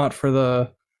were it not for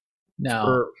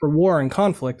for war and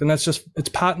conflict. And it's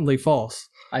patently false.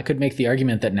 I could make the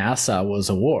argument that NASA was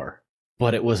a war,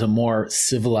 but it was a more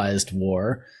civilized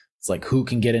war. It's like who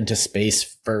can get into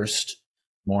space first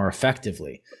more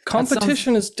effectively.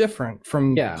 Competition is different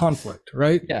from conflict,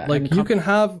 right? Yeah, like you can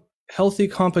have healthy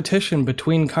competition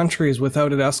between countries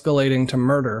without it escalating to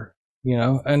murder,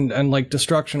 and like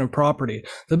destruction of property.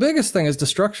 The biggest thing is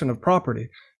destruction of property.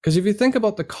 Because if you think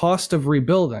about the cost of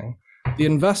rebuilding, the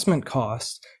investment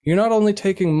cost, you're not only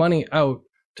taking money out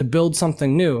to build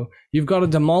something new, you've got to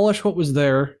demolish what was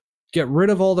there, get rid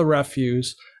of all the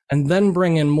refuse, and then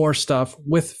bring in more stuff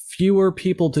with fewer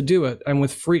people to do it and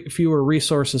with fewer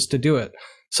resources to do it.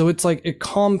 So it's like it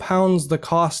compounds the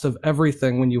cost of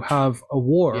everything when you have a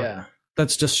war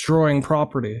that's destroying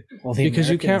property. Well, because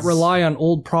you can't rely on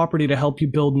old property to help you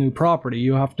build new property.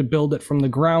 You have to build it from the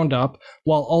ground up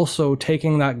while also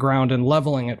taking that ground and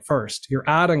leveling it first. You're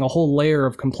adding a whole layer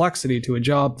of complexity to a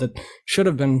job that should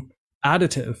have been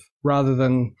additive rather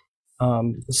than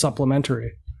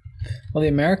supplementary. Well, the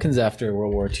Americans after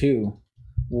World War II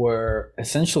were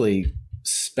essentially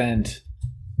spent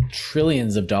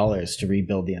trillions of dollars to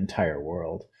rebuild the entire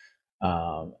world.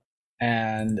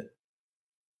 And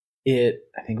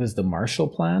I think it was the Marshall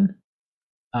Plan,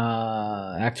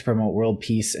 Act to promote world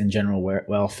peace and general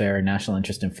welfare, national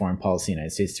interest in foreign policy in the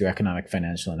United States through economic,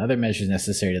 financial, and other measures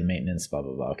necessary to the maintenance, blah,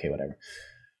 blah, blah. Okay, whatever.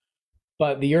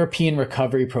 But the European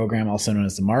Recovery Program, also known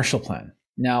as the Marshall Plan.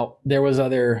 Now,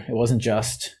 it wasn't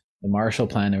just the Marshall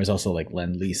Plan, there was also like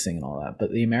Lend-Leasing and all that.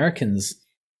 But the Americans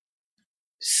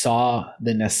saw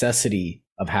the necessity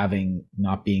of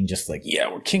not being just like,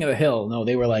 yeah, we're king of the hill. No,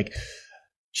 they were like,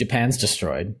 Japan's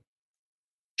destroyed.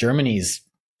 Germany's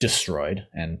destroyed.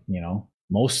 And,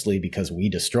 mostly because we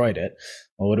destroyed it.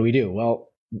 Well, what do? Well,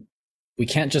 we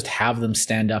can't just have them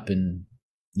stand up and,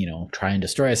 try and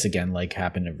destroy us again like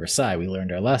happened in Versailles. We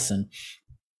learned our lesson.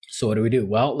 So what do?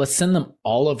 Well, let's send them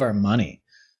all of our money.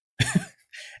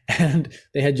 And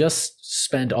they had just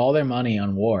spent all their money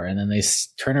on war, and then they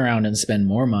turn around and spend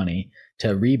more money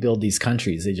to rebuild these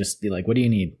countries. They just be like, what do you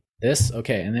need? This?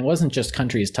 Okay. And it wasn't just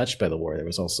countries touched by the war. There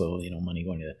was also, money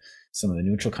going to some of the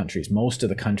neutral countries. Most of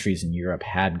the countries in Europe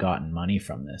had gotten money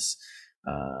from this.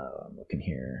 I'm looking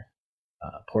here.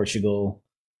 Portugal,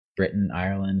 Britain,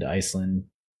 Ireland, Iceland,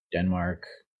 Denmark,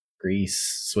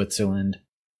 Greece, Switzerland,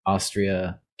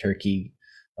 Austria, Turkey,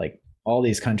 like all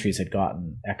these countries had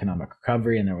gotten economic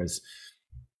recovery, and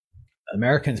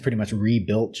Americans pretty much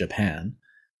rebuilt Japan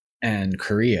and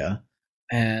Korea.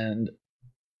 And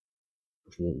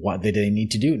what did they need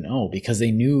to do? No, because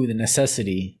they knew the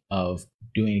necessity of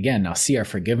doing again. Now, see our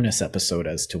forgiveness episode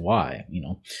as to why.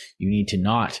 You need to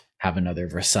not have another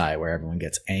Versailles where everyone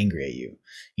gets angry at you.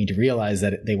 You need to realize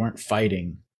that they weren't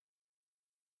fighting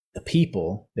the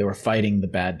people, they were fighting the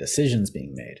bad decisions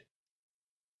being made,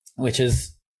 which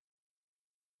is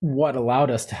what allowed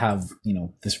us to have,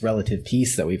 this relative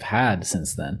peace that we've had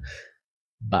since then.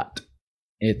 But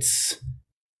it's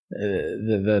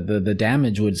the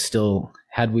damage would still,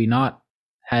 had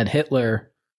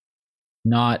Hitler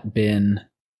not been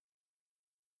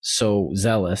so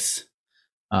zealous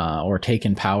or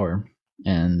taken power,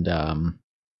 and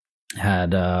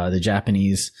had the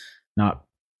Japanese not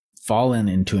fallen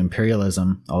into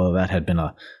imperialism, although that had been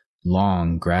a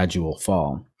long, gradual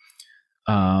fall,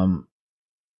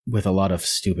 with a lot of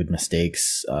stupid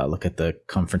mistakes. Look at the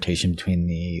confrontation between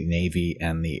the Navy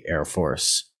and the Air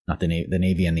Force, not the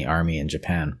Navy and the Army in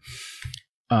Japan.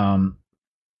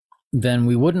 Then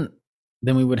we wouldn't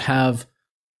have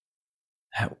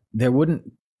had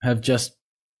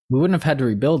to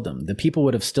rebuild them. The people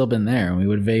would have still been there, and we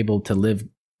would have been able to live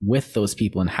with those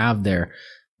people and have their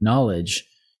knowledge,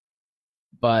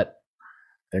 but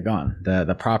they're gone.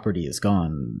 The property is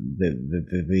gone.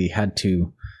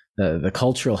 The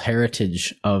cultural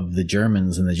heritage of the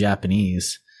Germans and the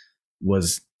Japanese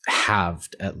was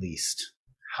halved, at least.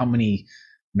 How many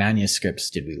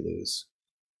manuscripts did we lose?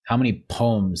 How many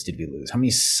poems did we lose? How many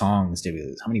songs did we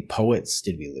lose? How many poets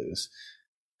did we lose?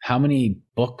 How many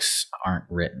books aren't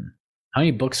written? How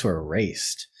many books were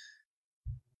erased?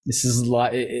 This is a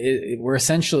lot. We're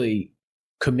essentially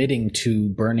committing to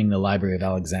burning the Library of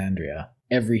Alexandria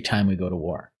every time we go to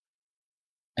war.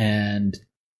 And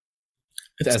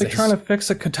they're trying to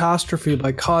fix a catastrophe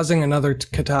by causing another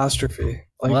catastrophe.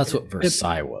 Well, that's what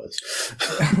Versailles was.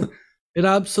 It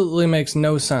absolutely makes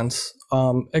no sense,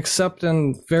 except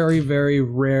in very, very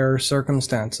rare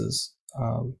circumstances.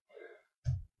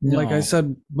 Like I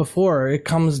said before, it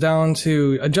comes down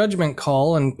to a judgment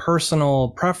call and personal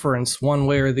preference one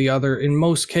way or the other in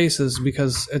most cases,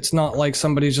 because it's not like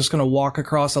somebody's just going to walk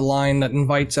across a line that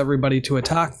invites everybody to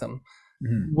attack them.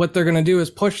 Mm-hmm. What they're going to do is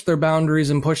push their boundaries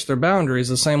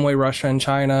the same way Russia and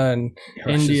China and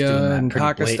India and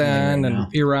Pakistan and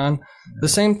Iran. Yeah. The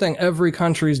same thing every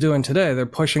country is doing today. They're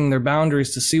pushing their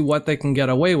boundaries to see what they can get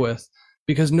away with,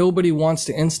 because nobody wants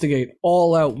to instigate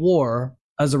all-out war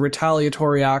as a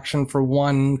retaliatory action for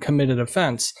one committed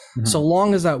offense, so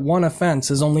long as that one offense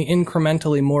is only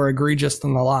incrementally more egregious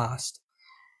than the last.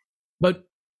 But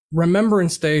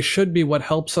Remembrance Day should be what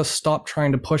helps us stop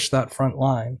trying to push that front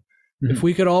line. If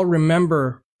we could all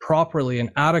remember properly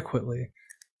and adequately,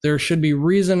 there should be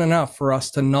reason enough for us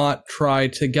to not try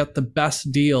to get the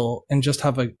best deal and just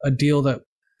have a deal that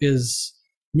is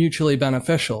mutually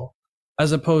beneficial,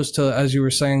 as opposed to, as you were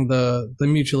saying, the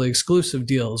mutually exclusive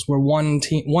deals where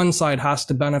one side has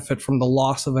to benefit from the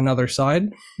loss of another side.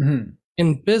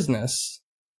 In business,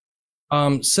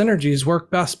 synergies work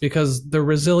best because they're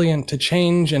resilient to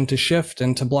change and to shift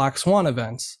and to black swan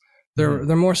events. They're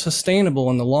more sustainable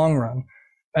in the long run,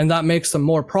 and that makes them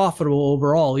more profitable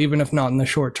overall, even if not in the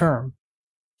short term.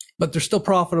 But they're still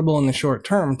profitable in the short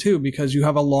term too, because you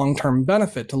have a long-term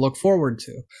benefit to look forward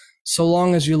to, so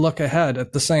long as you look ahead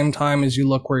at the same time as you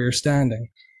look where you're standing.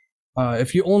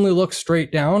 If you only look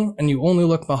straight down and you only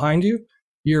look behind you,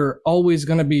 you're always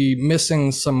going to be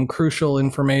missing some crucial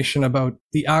information about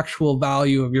the actual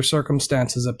value of your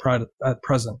circumstances at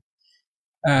present.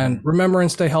 And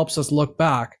Remembrance Day helps us look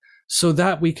back so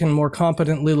that we can more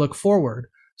competently look forward,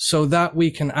 so that we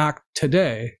can act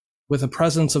today with a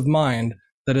presence of mind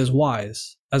that is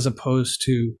wise as opposed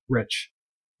to rich.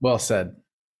 Well said.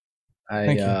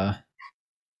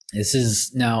 This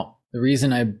is now the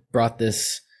reason I brought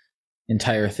this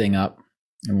entire thing up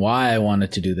and why I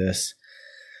wanted to do this.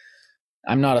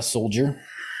 I'm not a soldier.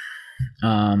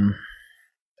 I've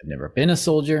never been a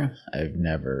soldier.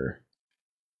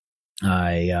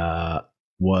 I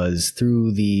was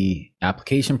through the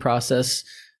application process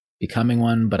becoming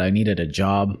one, but I needed a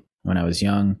job when I was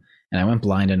young, and I went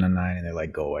blind in a 9 and they're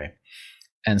like, go away.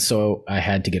 And so I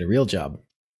had to get a real job.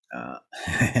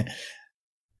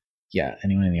 Yeah,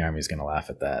 anyone in the Army is going to laugh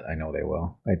at that. I know they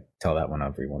will. I tell that one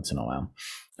every once in a while.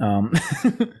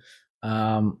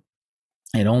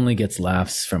 It only gets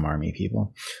laughs from Army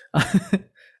people.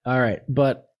 All right.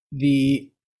 But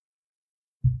the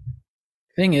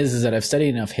thing is that I've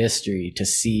studied enough history to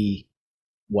see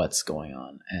what's going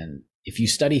on. And if you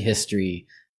study history,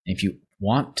 if you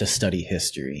want to study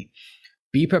history,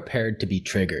 be prepared to be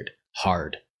triggered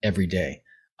hard every day.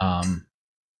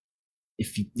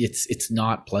 It's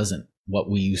not pleasant what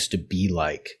we used to be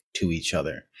like to each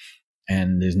other.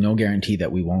 And there's no guarantee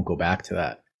that we won't go back to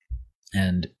that.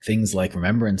 And things like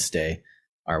Remembrance Day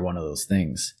are one of those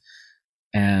things.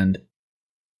 And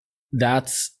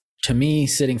that's, to me,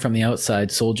 sitting from the outside,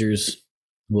 soldiers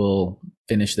will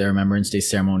finish their Remembrance Day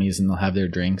ceremonies and they'll have their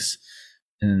drinks.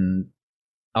 And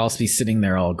I'll be sitting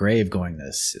there all grave going,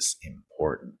 this is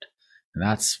important. And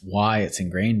that's why it's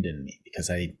ingrained in me, because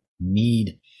I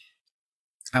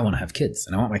want to have kids,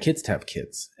 and I want my kids to have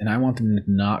kids, and I want them to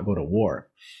not go to war.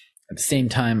 At the same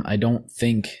time, I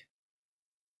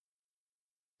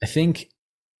think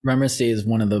Remembrance Day is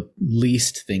one of the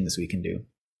least things we can do.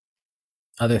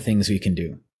 Other things we can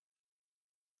do.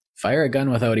 Fire a gun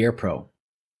without ear pro.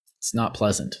 It's not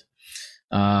pleasant.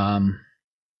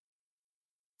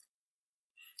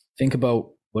 Think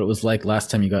about what it was like last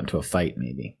time you got into a fight,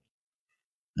 maybe.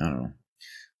 I don't know.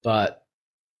 But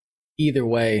either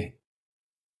way,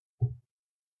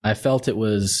 I felt it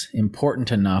was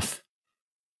important enough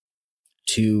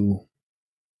to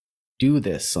do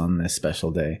this on this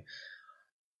special day.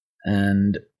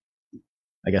 And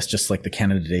I guess just like the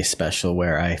Canada Day special,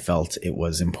 where I felt it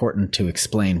was important to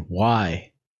explain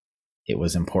why it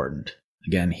was important.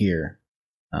 Again, here,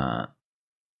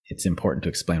 it's important to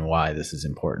explain why this is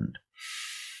important.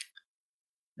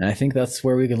 And I think that's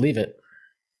where we can leave it.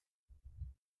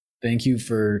 Thank you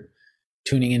for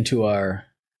tuning into our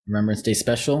Remembrance Day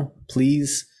special.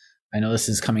 Please, I know this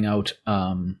is coming out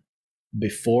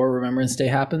before Remembrance Day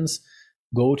happens.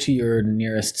 Go to your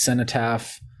nearest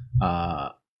cenotaph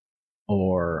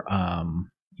or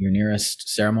your nearest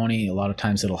ceremony. A lot of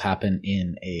times it'll happen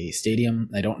in a stadium.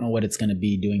 I don't know what it's going to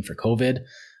be doing for COVID.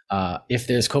 If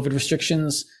there's COVID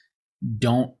restrictions,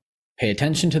 don't pay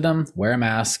attention to them. Wear a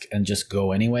mask and just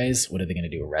go anyways. What are they going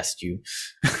to do? Arrest you?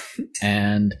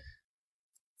 And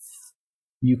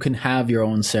you can have your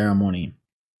own ceremony,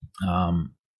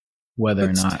 whether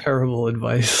That's or not. Terrible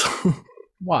advice.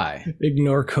 Why?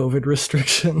 Ignore COVID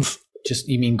restrictions. Just,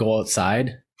 you mean go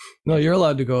outside? No, you're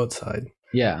allowed to go outside.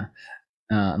 Yeah.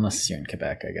 Unless you're in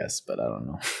Quebec, I guess, but I don't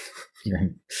know.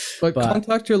 But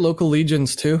contact your local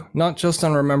legions too, not just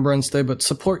on Remembrance Day, but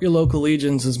support your local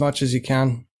legions as much as you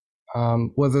can.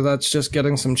 Whether that's just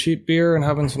getting some cheap beer and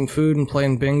having some food and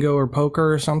playing bingo or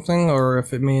poker or something, or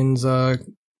if it means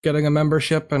getting a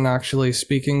membership and actually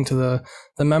speaking to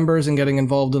the members and getting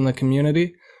involved in the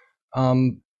community.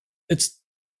 It's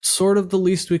sort of the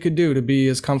least we could do to be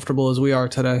as comfortable as we are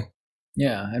today.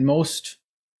 Yeah, and most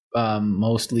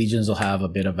legions will have a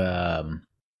bit of a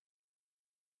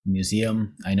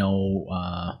museum. I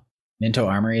know Minto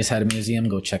Armory has had a museum.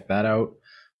 Go check that out.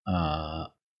 I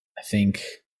think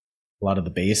a lot of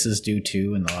the bases do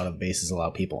too, and a lot of bases allow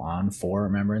people on for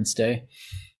Remembrance Day,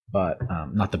 but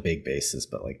not the big bases,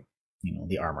 but like, you know,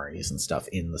 the armories and stuff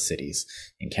in the cities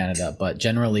in Canada. But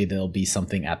generally there'll be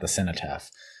something at the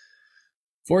cenotaph.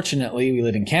 Fortunately, we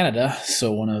live in Canada,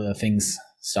 so one of the things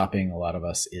stopping a lot of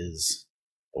us is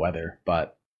the weather,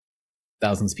 but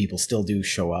thousands of people still do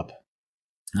show up,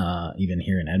 even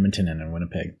here in Edmonton and in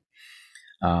Winnipeg.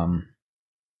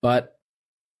 But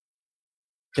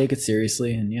take it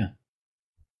seriously, and yeah,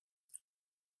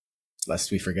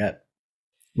 lest we forget.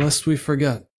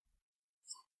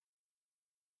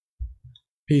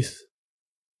 Peace.